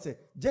 God said,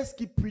 just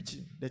keep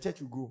preaching. The church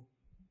will grow.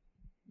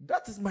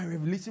 That is my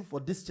revelation for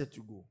this church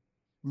to go.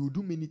 We will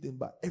do many things,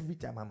 but every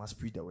time I must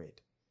preach the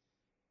word.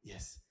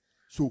 Yes.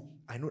 So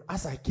I know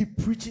as I keep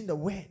preaching the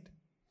word,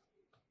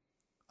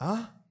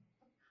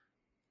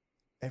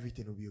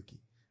 everything will be okay.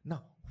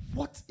 Now,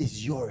 what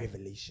is your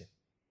revelation?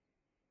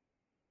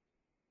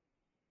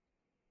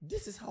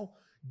 This is how,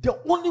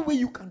 the only way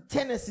you can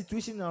turn a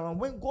situation around,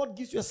 when God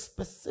gives you a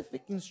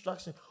specific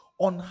instruction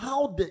on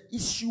how the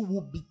issue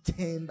will be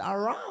turned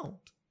around.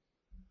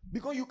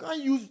 Because you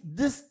can't use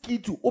this key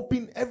to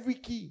open every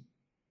key.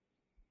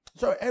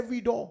 Sorry,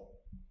 every door.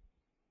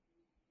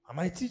 Am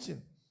I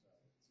teaching?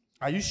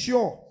 Are you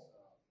sure?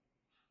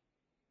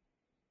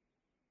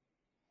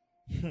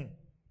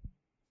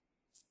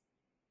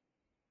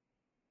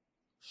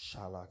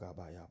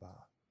 Shalagabayaba.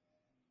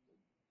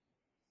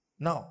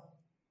 Now,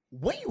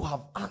 when you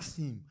have asked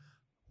him,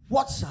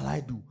 what shall I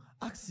do?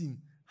 Ask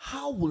him,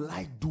 how will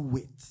I do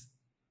it?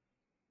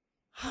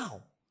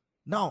 How?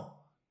 Now,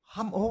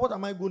 what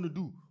am I going to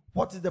do?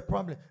 What is the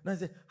problem? Now I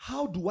say,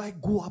 how do I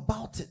go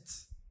about it?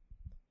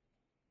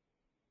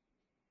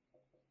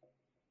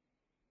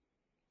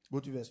 Go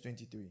to verse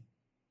 23.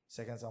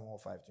 2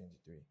 Samuel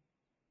 5:23.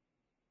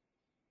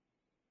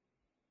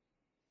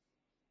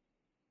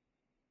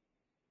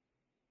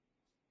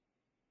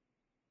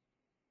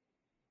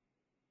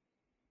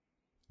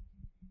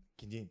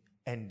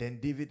 And then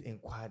David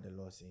inquired the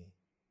Lord, saying,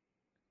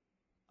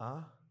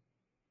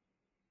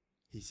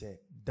 He said,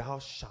 thou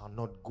shalt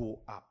not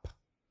go up,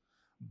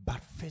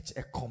 but fetch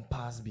a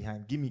compass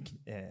behind. Give me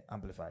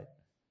amplified.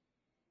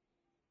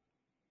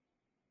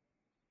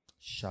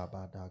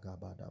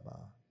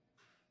 Shabadagabadaba.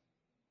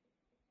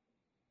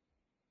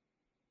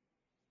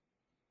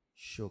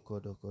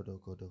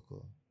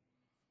 Shokodokodoko.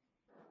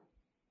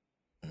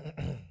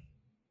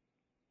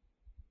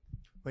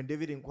 When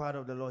David inquired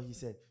of the Lord, he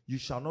said, you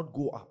shall not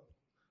go up,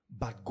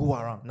 but go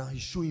around. Now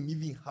he's showing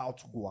even how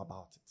to go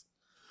about it.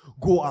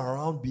 Go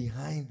around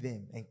behind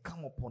them and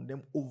come upon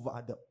them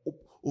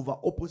over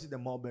opposite the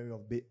mulberry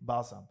of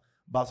balsam.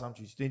 Balsam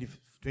trees,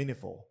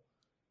 24.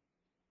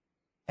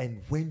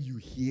 And when you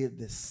hear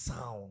the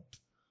sound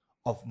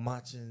of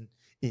marching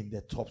in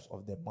the tops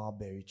of the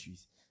mulberry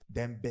trees,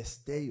 then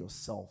bestir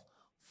yourself,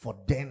 for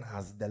then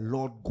has the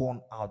Lord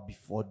gone out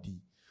before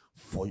thee,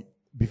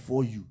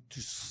 before you,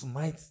 to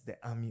smite the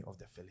army of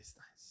the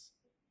Philistines.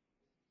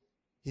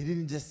 He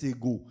didn't just say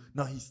go.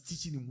 Now he's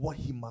teaching him what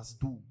he must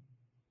do.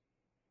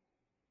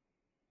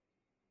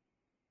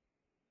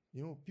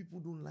 You know, people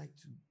don't like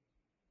to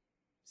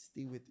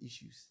stay with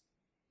issues.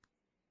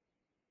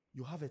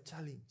 You have a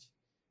challenge.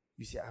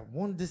 You say, I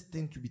want this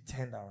thing to be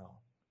turned around.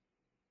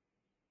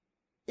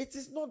 It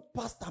is not,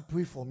 Pastor,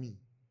 pray for me.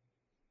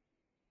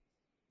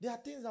 There are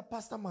things that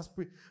pastor must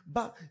pray.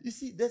 But you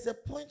see, there's a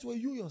point where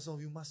you yourself,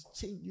 you must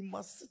change. You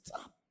must sit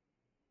up.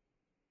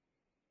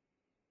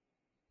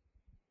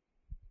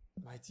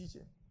 My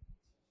teacher.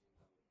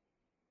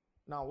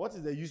 Now, what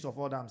is the use of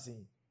all that I'm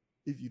saying?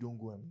 If you don't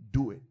go and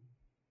do it.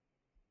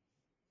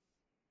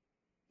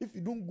 If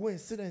you don't go and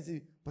sit and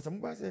say, Pastor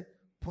Mubarak said,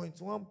 point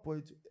 1,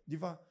 point 2.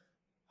 Diva,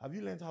 have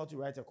you learned how to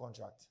write a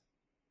contract?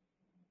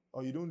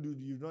 Or you've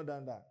not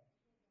done that?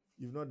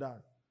 You've not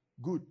done.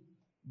 Good.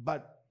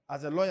 But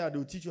as a lawyer,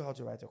 they'll teach you how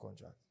to write a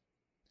contract.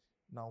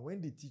 Now,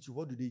 when they teach you,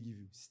 what do they give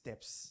you?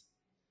 Steps.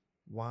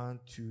 1,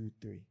 2,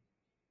 3.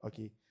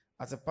 Okay.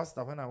 As a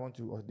pastor, when I want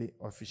to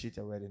officiate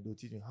a wedding, they'll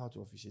teach me how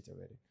to officiate a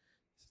wedding.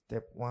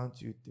 Step 1,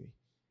 2, 3.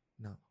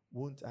 Now,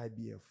 won't I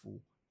be a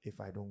fool if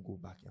I don't go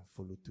back and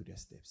follow through the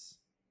steps?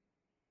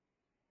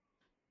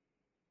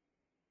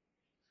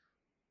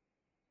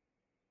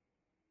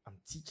 I'm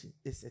teaching.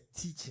 It's a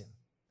teaching.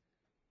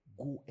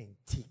 Go and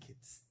take it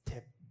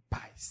step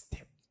by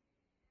step.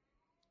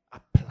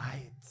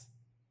 Apply it.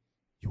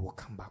 You will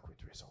come back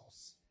with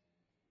results.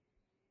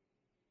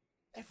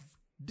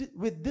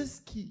 With this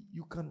key,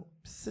 you can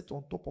sit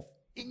on top of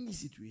any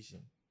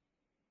situation.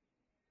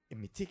 It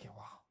may take a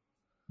while,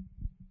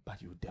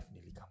 but you will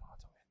definitely come out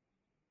of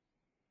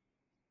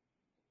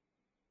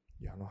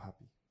it. You are not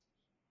happy.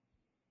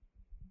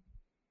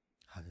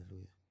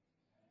 Hallelujah.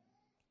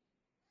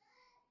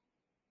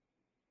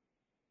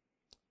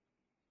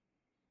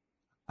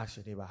 Ask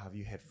your neighbor, have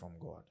you heard from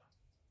God?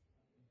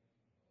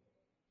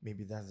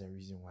 Maybe that's the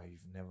reason why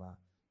you've never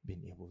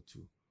been able to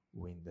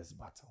win this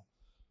battle.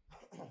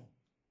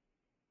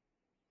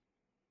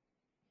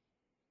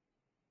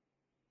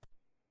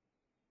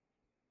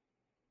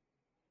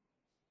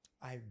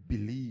 I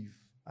believe,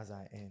 as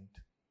I end,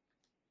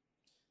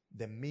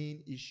 the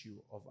main issue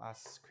of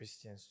us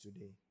Christians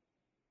today,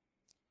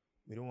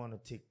 we don't want to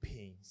take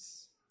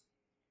pains.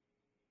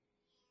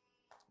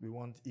 We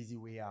want easy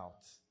way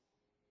out.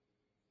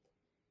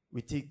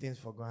 We take things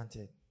for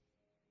granted.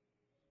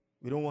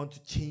 We don't want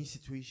to change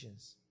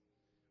situations.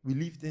 We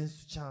leave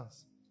things to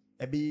chance.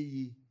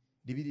 Fine.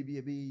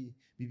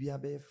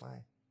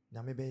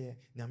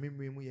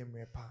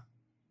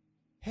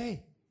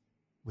 Hey,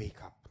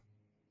 wake up.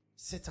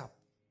 Sit up.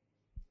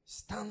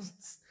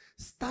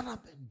 Stand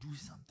up and do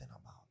something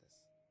about this.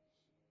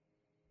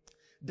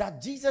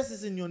 That Jesus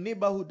is in your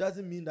neighborhood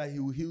doesn't mean that he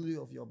will heal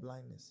you of your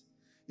blindness.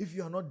 If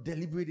you are not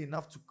deliberate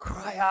enough to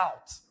cry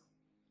out,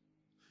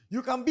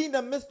 you can be in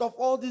the midst of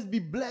all this, be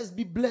blessed,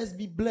 be blessed,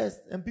 be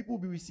blessed, and people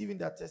will be receiving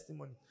their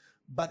testimony.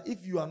 But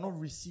if you are not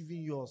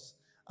receiving yours,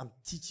 I'm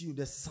teaching you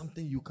there's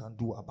something you can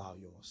do about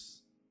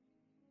yours.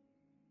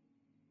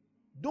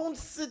 Don't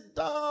sit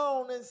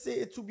down and say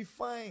it will be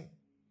fine.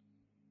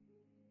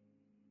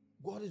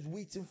 God is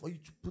waiting for you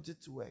to put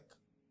it to work.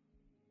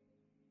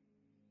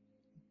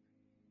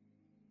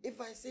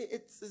 If I say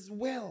it is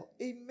well,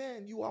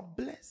 amen, you are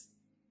blessed.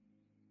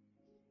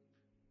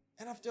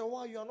 And after a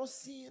while, you are not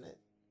seeing it.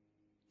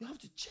 You have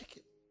to check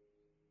it.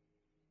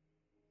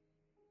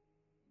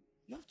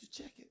 You have to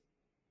check it.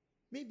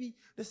 Maybe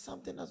there's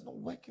something that's not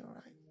working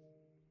right.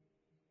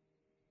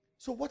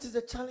 So what is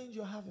the challenge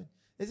you're having?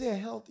 Is it a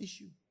health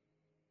issue?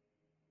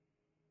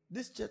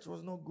 This church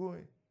was not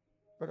growing,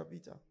 Brother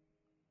Peter.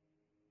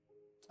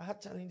 I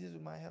had challenges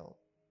with my health.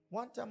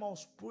 One time I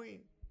was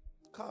praying.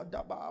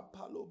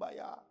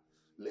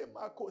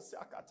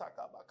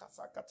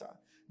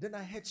 Then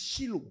I heard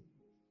Shiloh.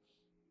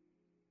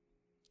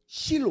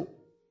 Shiloh.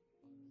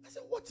 I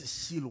said, what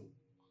is Shiloh?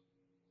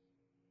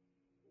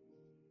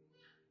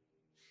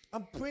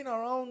 I'm praying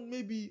around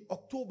maybe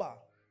October.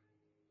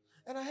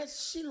 And I heard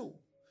Shiloh.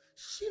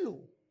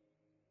 Shiloh.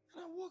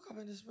 And I woke up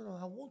in the spirit.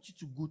 I want you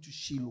to go to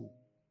Shiloh.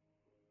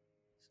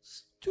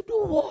 To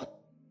do what?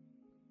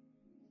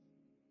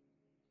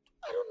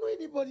 I don't know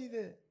anybody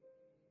there.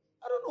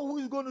 I don't know who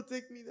is going to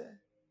take me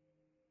there.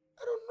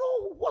 I don't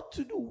know what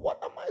to do.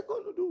 What am I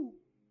going to do?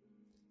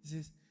 He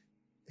says,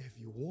 if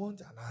you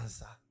want an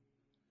answer,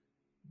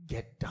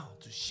 get down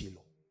to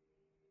Shiloh.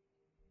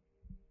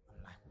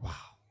 I'm like,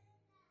 wow,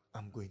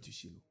 I'm going to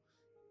Shiloh.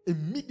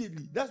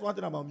 Immediately, that's one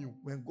thing about me.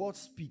 When God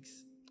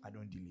speaks, I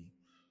don't delay.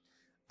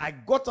 I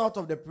got out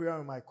of the prayer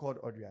room. I called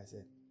Audrey. I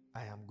said,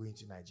 I am going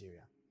to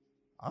Nigeria.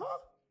 Huh?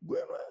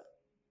 Going where?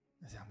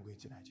 I said, I'm going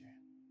to Nigeria.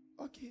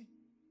 Okay.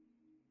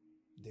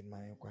 Did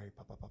my inquiry,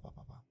 papa.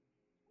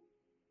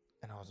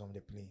 And I was on the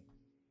plane.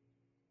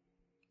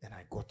 And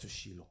I got to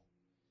Shiloh.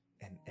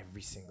 And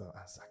every single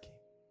answer came.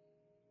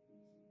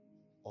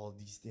 All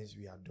these things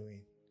we are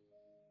doing,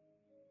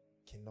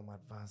 kingdom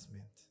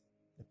advancement,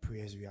 the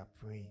prayers we are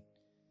praying,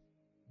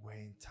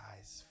 wearing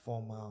ties,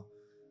 formal,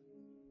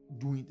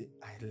 doing the,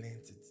 I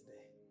learned it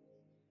there.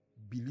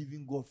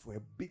 Believing God for a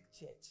big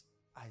church.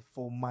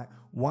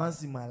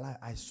 Once in my life,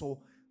 I saw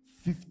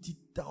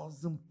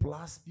 50,000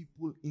 plus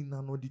people in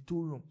an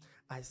auditorium.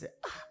 I said,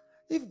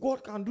 if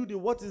God can do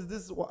what is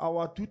this,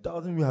 our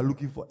 2,000 we are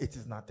looking for? It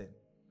is nothing.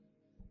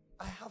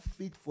 I have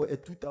faith for a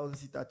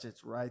 2,000-seater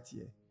church right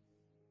here.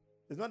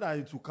 It's not that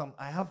it will come.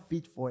 I have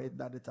faith for it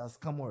that it has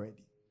come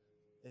already.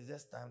 It's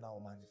just time that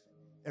will manifest.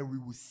 And we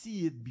will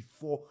see it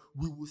before.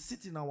 We will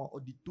sit in our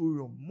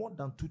auditorium more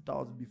than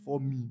 2,000 before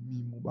me,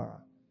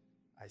 Mubarak.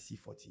 I see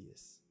 40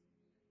 years.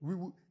 We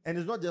will, and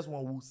it's not just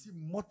one. We will see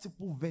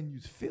multiple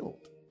venues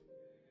filled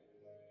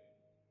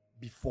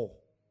before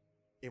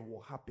it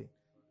will happen.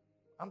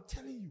 I'm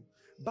telling you.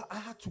 But I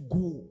had to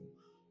go.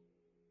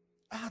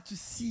 I had to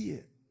see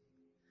it.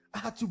 I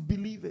had to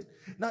believe it.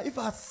 Now, if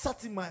I had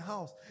sat in my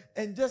house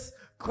and just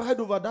cried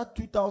over that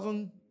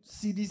 2,000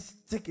 CDs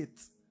ticket,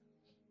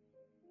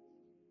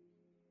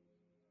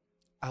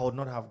 I would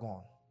not have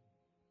gone.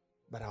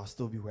 But I'll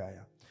still be where I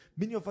am.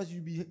 Many of us,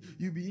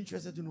 you'll be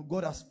interested to know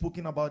God has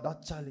spoken about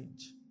that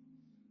challenge.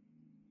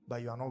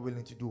 But you are not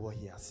willing to do what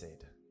he has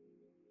said.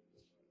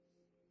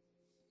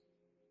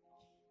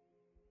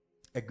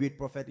 A great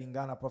prophet in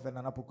Ghana, Prophet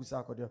Nana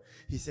Pokusa Akodio,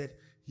 he said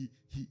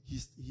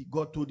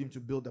God told him to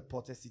build a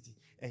Potter city,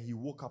 and he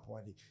woke up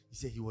one day. He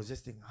said he was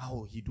just thinking, how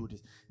will he do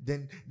this?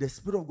 Then the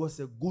Spirit of God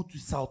said, go to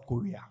South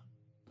Korea.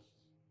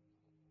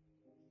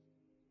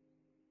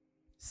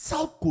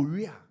 South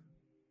Korea.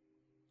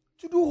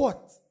 To do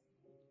what?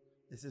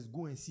 He says,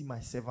 go and see my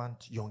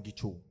servant Yonggi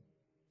Cho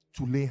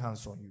to lay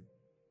hands on you.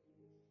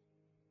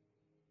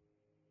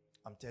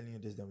 I'm telling you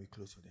this, then we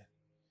close with that.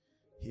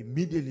 He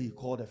immediately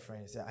called a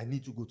friend and said, I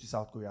need to go to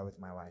South Korea with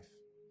my wife.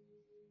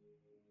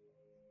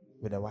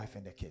 With the wife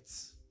and the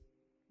kids.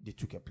 They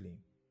took a plane.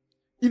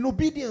 In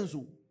obedience,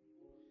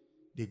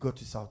 they got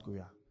to South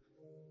Korea.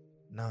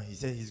 Now he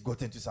said he's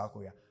gotten to South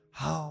Korea.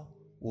 How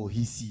will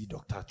he see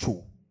Dr.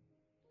 Cho?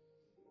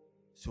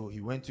 So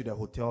he went to the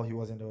hotel. He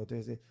was in the hotel.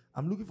 He said,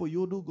 I'm looking for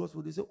Yodo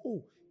Gospel. They said,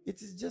 oh,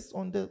 it is just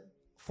on the...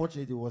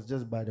 Fortunately, it was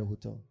just by the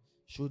hotel.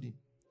 Showed him.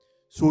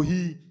 So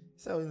he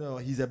said,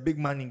 he's a big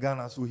man in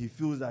Ghana, so he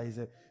feels that he's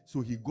a...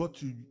 So he got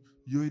to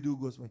Yodo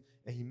Gospel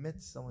and he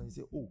met someone. He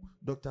said, oh,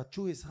 Dr.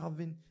 Cho is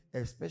having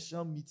a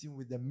special meeting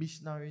with the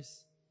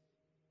missionaries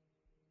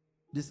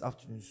this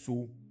afternoon.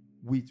 So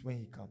wait when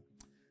he comes.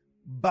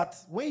 But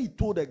when he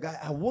told the guy,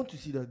 I want to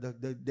see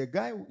the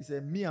guy, he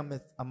said, me,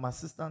 I'm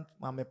assistant,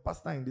 I'm a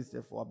pastor in this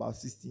church for about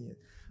 16 years.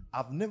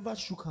 I've never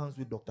shook hands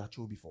with Dr.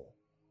 Cho before.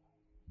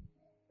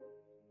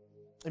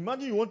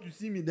 Imagine you want to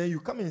see me, then you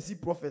come and see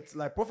prophets.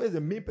 Like, prophet is the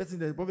main person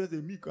that the prophet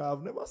said, me,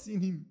 I've never seen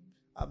him.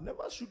 I've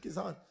never shook his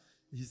hand.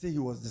 He said he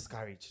was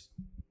discouraged.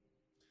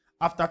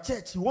 After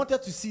church, he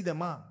wanted to see the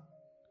man.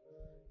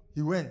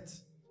 He went.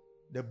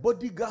 The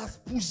bodyguards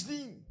pushed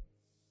him.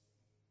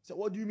 He said,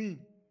 what do you mean?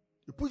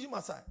 They pushed him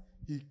aside.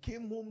 He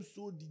came home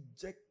so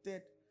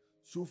dejected,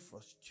 so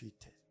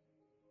frustrated.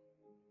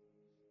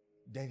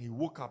 Then he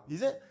woke up. He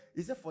said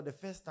for the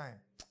first time,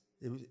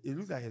 it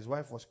looks like his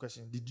wife was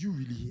questioning, did you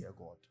really hear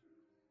God?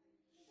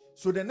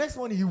 So the next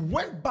morning, he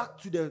went back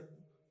to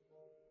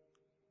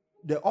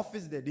the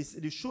office there.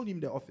 They showed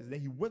him the office.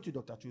 Then he went to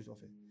Dr. Cho's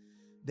office.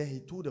 Then he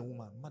told the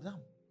woman, Madam,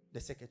 the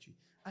secretary,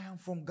 I am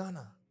from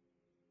Ghana.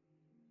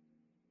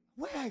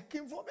 Where I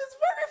came from is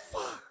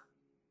very far.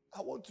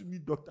 I want to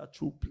meet Dr.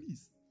 Cho,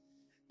 please.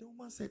 The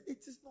woman said, it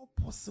is not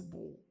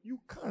possible. You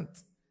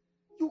can't.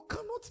 You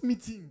cannot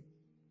meet him.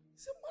 He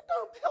said,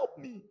 Madam, help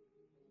me.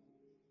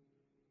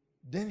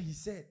 Then he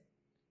said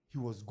he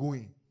was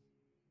going.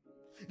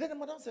 Then the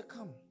madam said,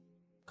 come.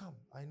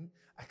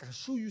 I can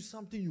show you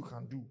something you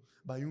can do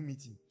by you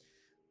meeting.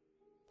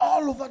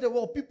 All over the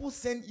world, people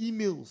send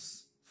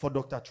emails for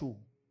Dr. Cho.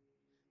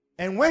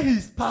 And when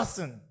he's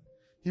passing,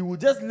 he will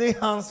just lay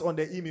hands on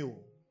the email.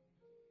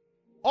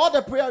 All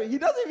the prayer, he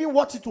doesn't even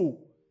watch it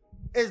all.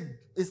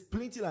 It's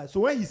plenty like. So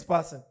when he's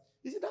passing,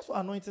 you see, that's what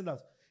anointing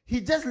does. He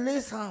just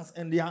lays hands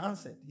and they are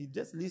answered. He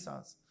just lays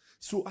hands.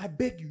 So I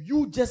beg you,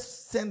 you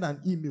just send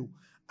an email.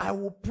 I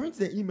will print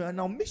the email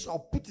and I'll make sure I'll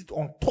put it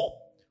on top.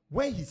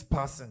 When he's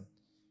passing,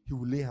 he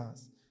will lay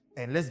hands.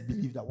 And let's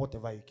believe that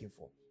whatever he came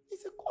for. He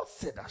said, God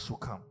said I should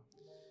come.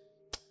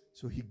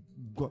 So he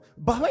got.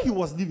 But when he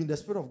was leaving, the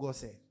Spirit of God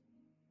said,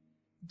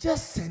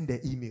 just send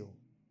the email.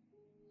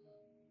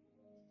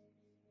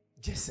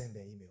 Just send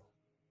the email.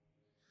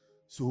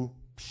 So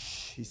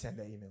he sent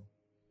the email.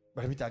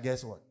 But Peter,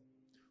 guess what?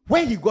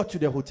 When he got to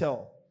the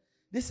hotel,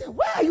 they said,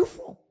 where are you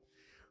from?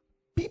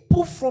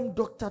 People from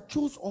Dr.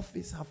 Cho's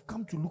office have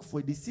come to look for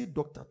you. They say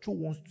Dr. Cho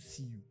wants to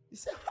see you. He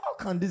said, how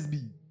can this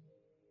be?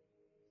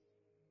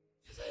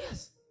 He said,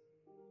 yes.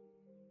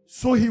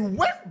 So he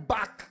went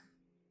back.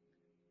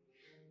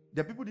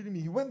 The people didn't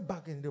mean. He went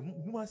back and the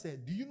woman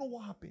said, do you know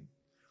what happened?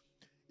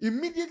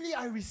 Immediately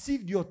I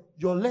received your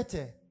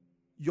letter,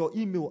 your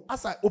email,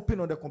 as I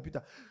opened on the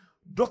computer.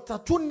 Dr.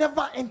 Cho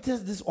never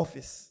enters this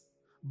office.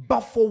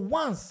 But for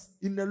once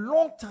in a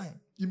long time,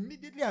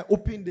 immediately I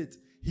opened it,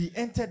 he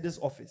entered this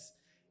office.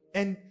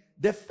 And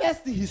the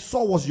first thing he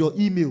saw was your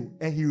email.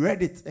 And he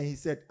read it and he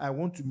said, I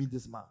want to meet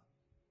this man.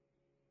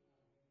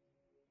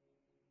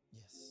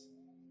 Yes.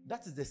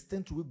 That is the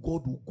extent to which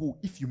God will go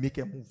if you make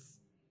a move.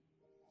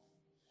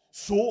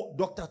 So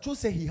Dr. Cho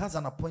said he has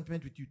an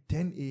appointment with you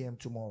 10 a.m.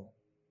 tomorrow.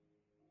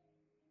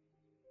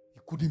 He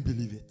couldn't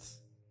believe it.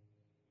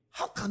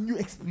 How can you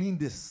explain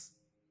this?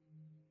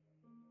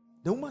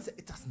 The woman said,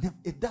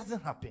 it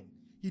doesn't happen.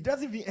 He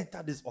doesn't even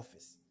enter this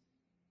office.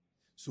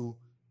 So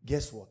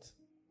guess what?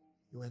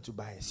 He went to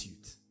buy a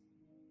suit.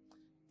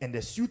 And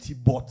the suit he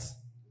bought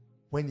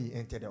when he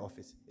entered the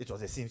office, it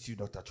was the same suit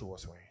Dr. Cho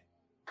was wearing.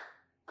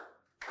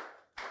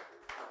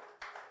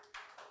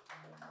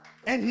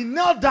 And he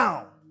knelt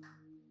down.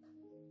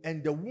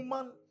 And the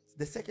woman,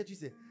 the secretary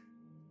said,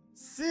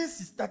 since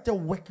he started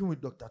working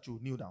with Dr. Cho,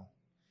 kneel down.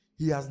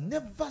 He has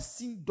never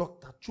seen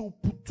Dr. Cho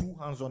put two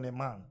hands on a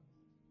man.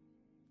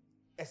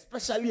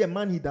 Especially a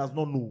man he does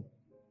not know.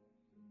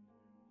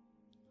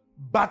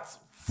 But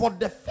for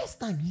the first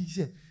time, he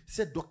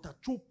said Dr.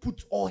 Cho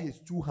put all his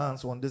two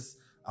hands on this,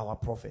 our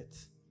prophet,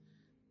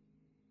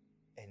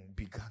 and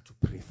began to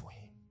pray for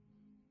him.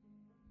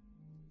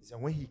 He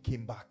said when he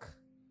came back,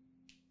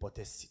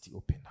 Porter City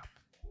opened up.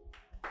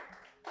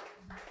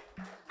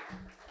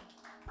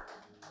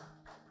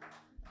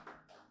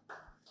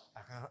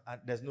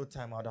 There's no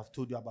time I would have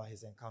told you about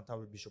his encounter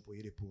with Bishop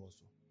Oyedepo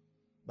also.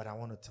 But I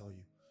want to tell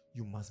you,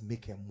 you must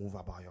make a move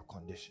about your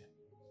condition.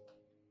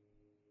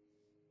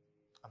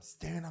 I'm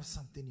stirring up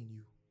something in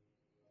you.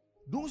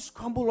 Don't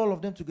scramble all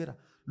of them together.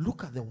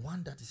 Look at the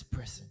one that is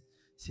pressing.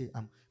 Say,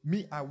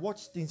 I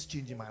watch things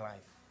change in my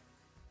life.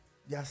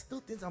 There are still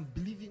things I'm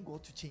believing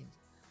God to change.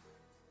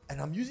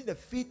 And I'm using the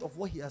faith of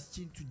what he has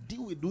changed to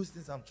deal with those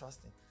things I'm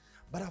trusting.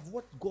 But I've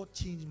watched God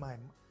change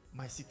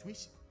my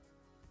situation.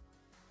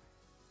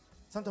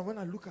 Sometimes when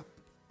I look at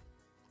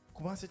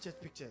Kumasi Church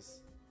pictures,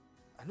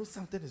 I know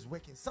something is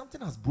working. Something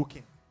has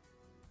broken.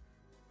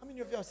 How many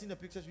of you have seen the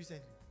pictures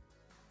recently?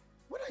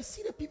 When I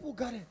see the people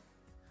gathered,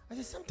 I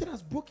say something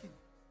has broken.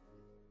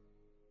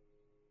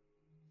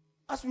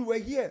 As we were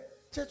here,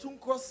 church room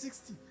cross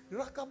 60.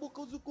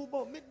 Rakaboko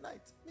Zukubo,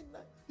 midnight.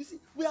 You see,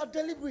 we are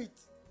deliberate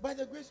by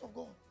the grace of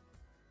God.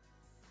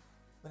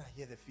 When I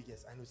hear the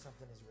figures, I know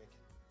something is working.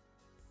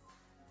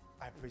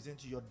 I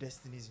present you your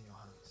destinies in your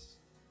hands.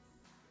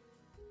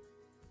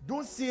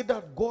 Don't say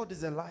that God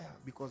is a liar,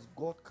 because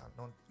God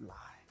cannot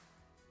lie.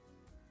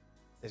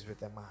 It's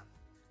with a man.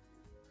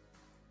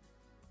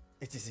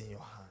 It is in your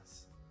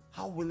hands.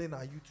 How willing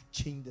are you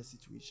to change the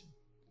situation?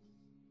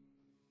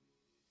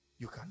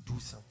 You can do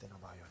something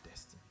about your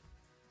destiny.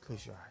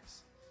 Close your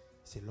eyes.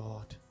 Say,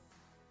 Lord,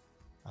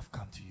 I've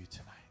come to you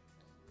tonight.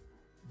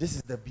 This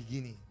is the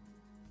beginning.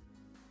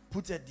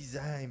 Put a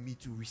desire in me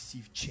to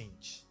receive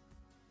change.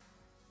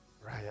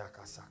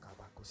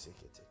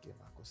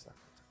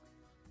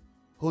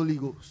 Holy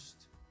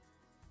Ghost,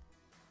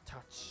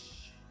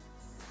 touch.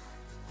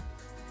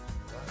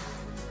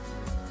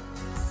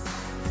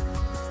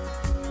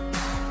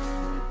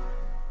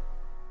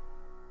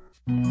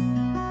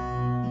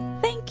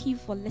 Thank you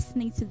for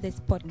listening to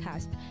this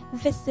podcast.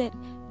 Visit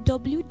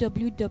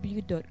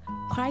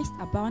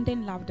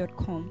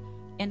www.christaboundinglove.com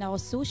and our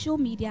social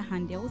media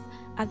handles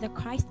at the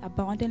Christ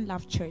Abounding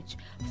Love Church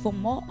for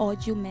more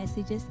audio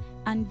messages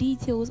and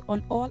details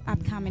on all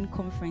upcoming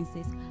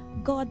conferences.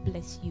 God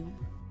bless you.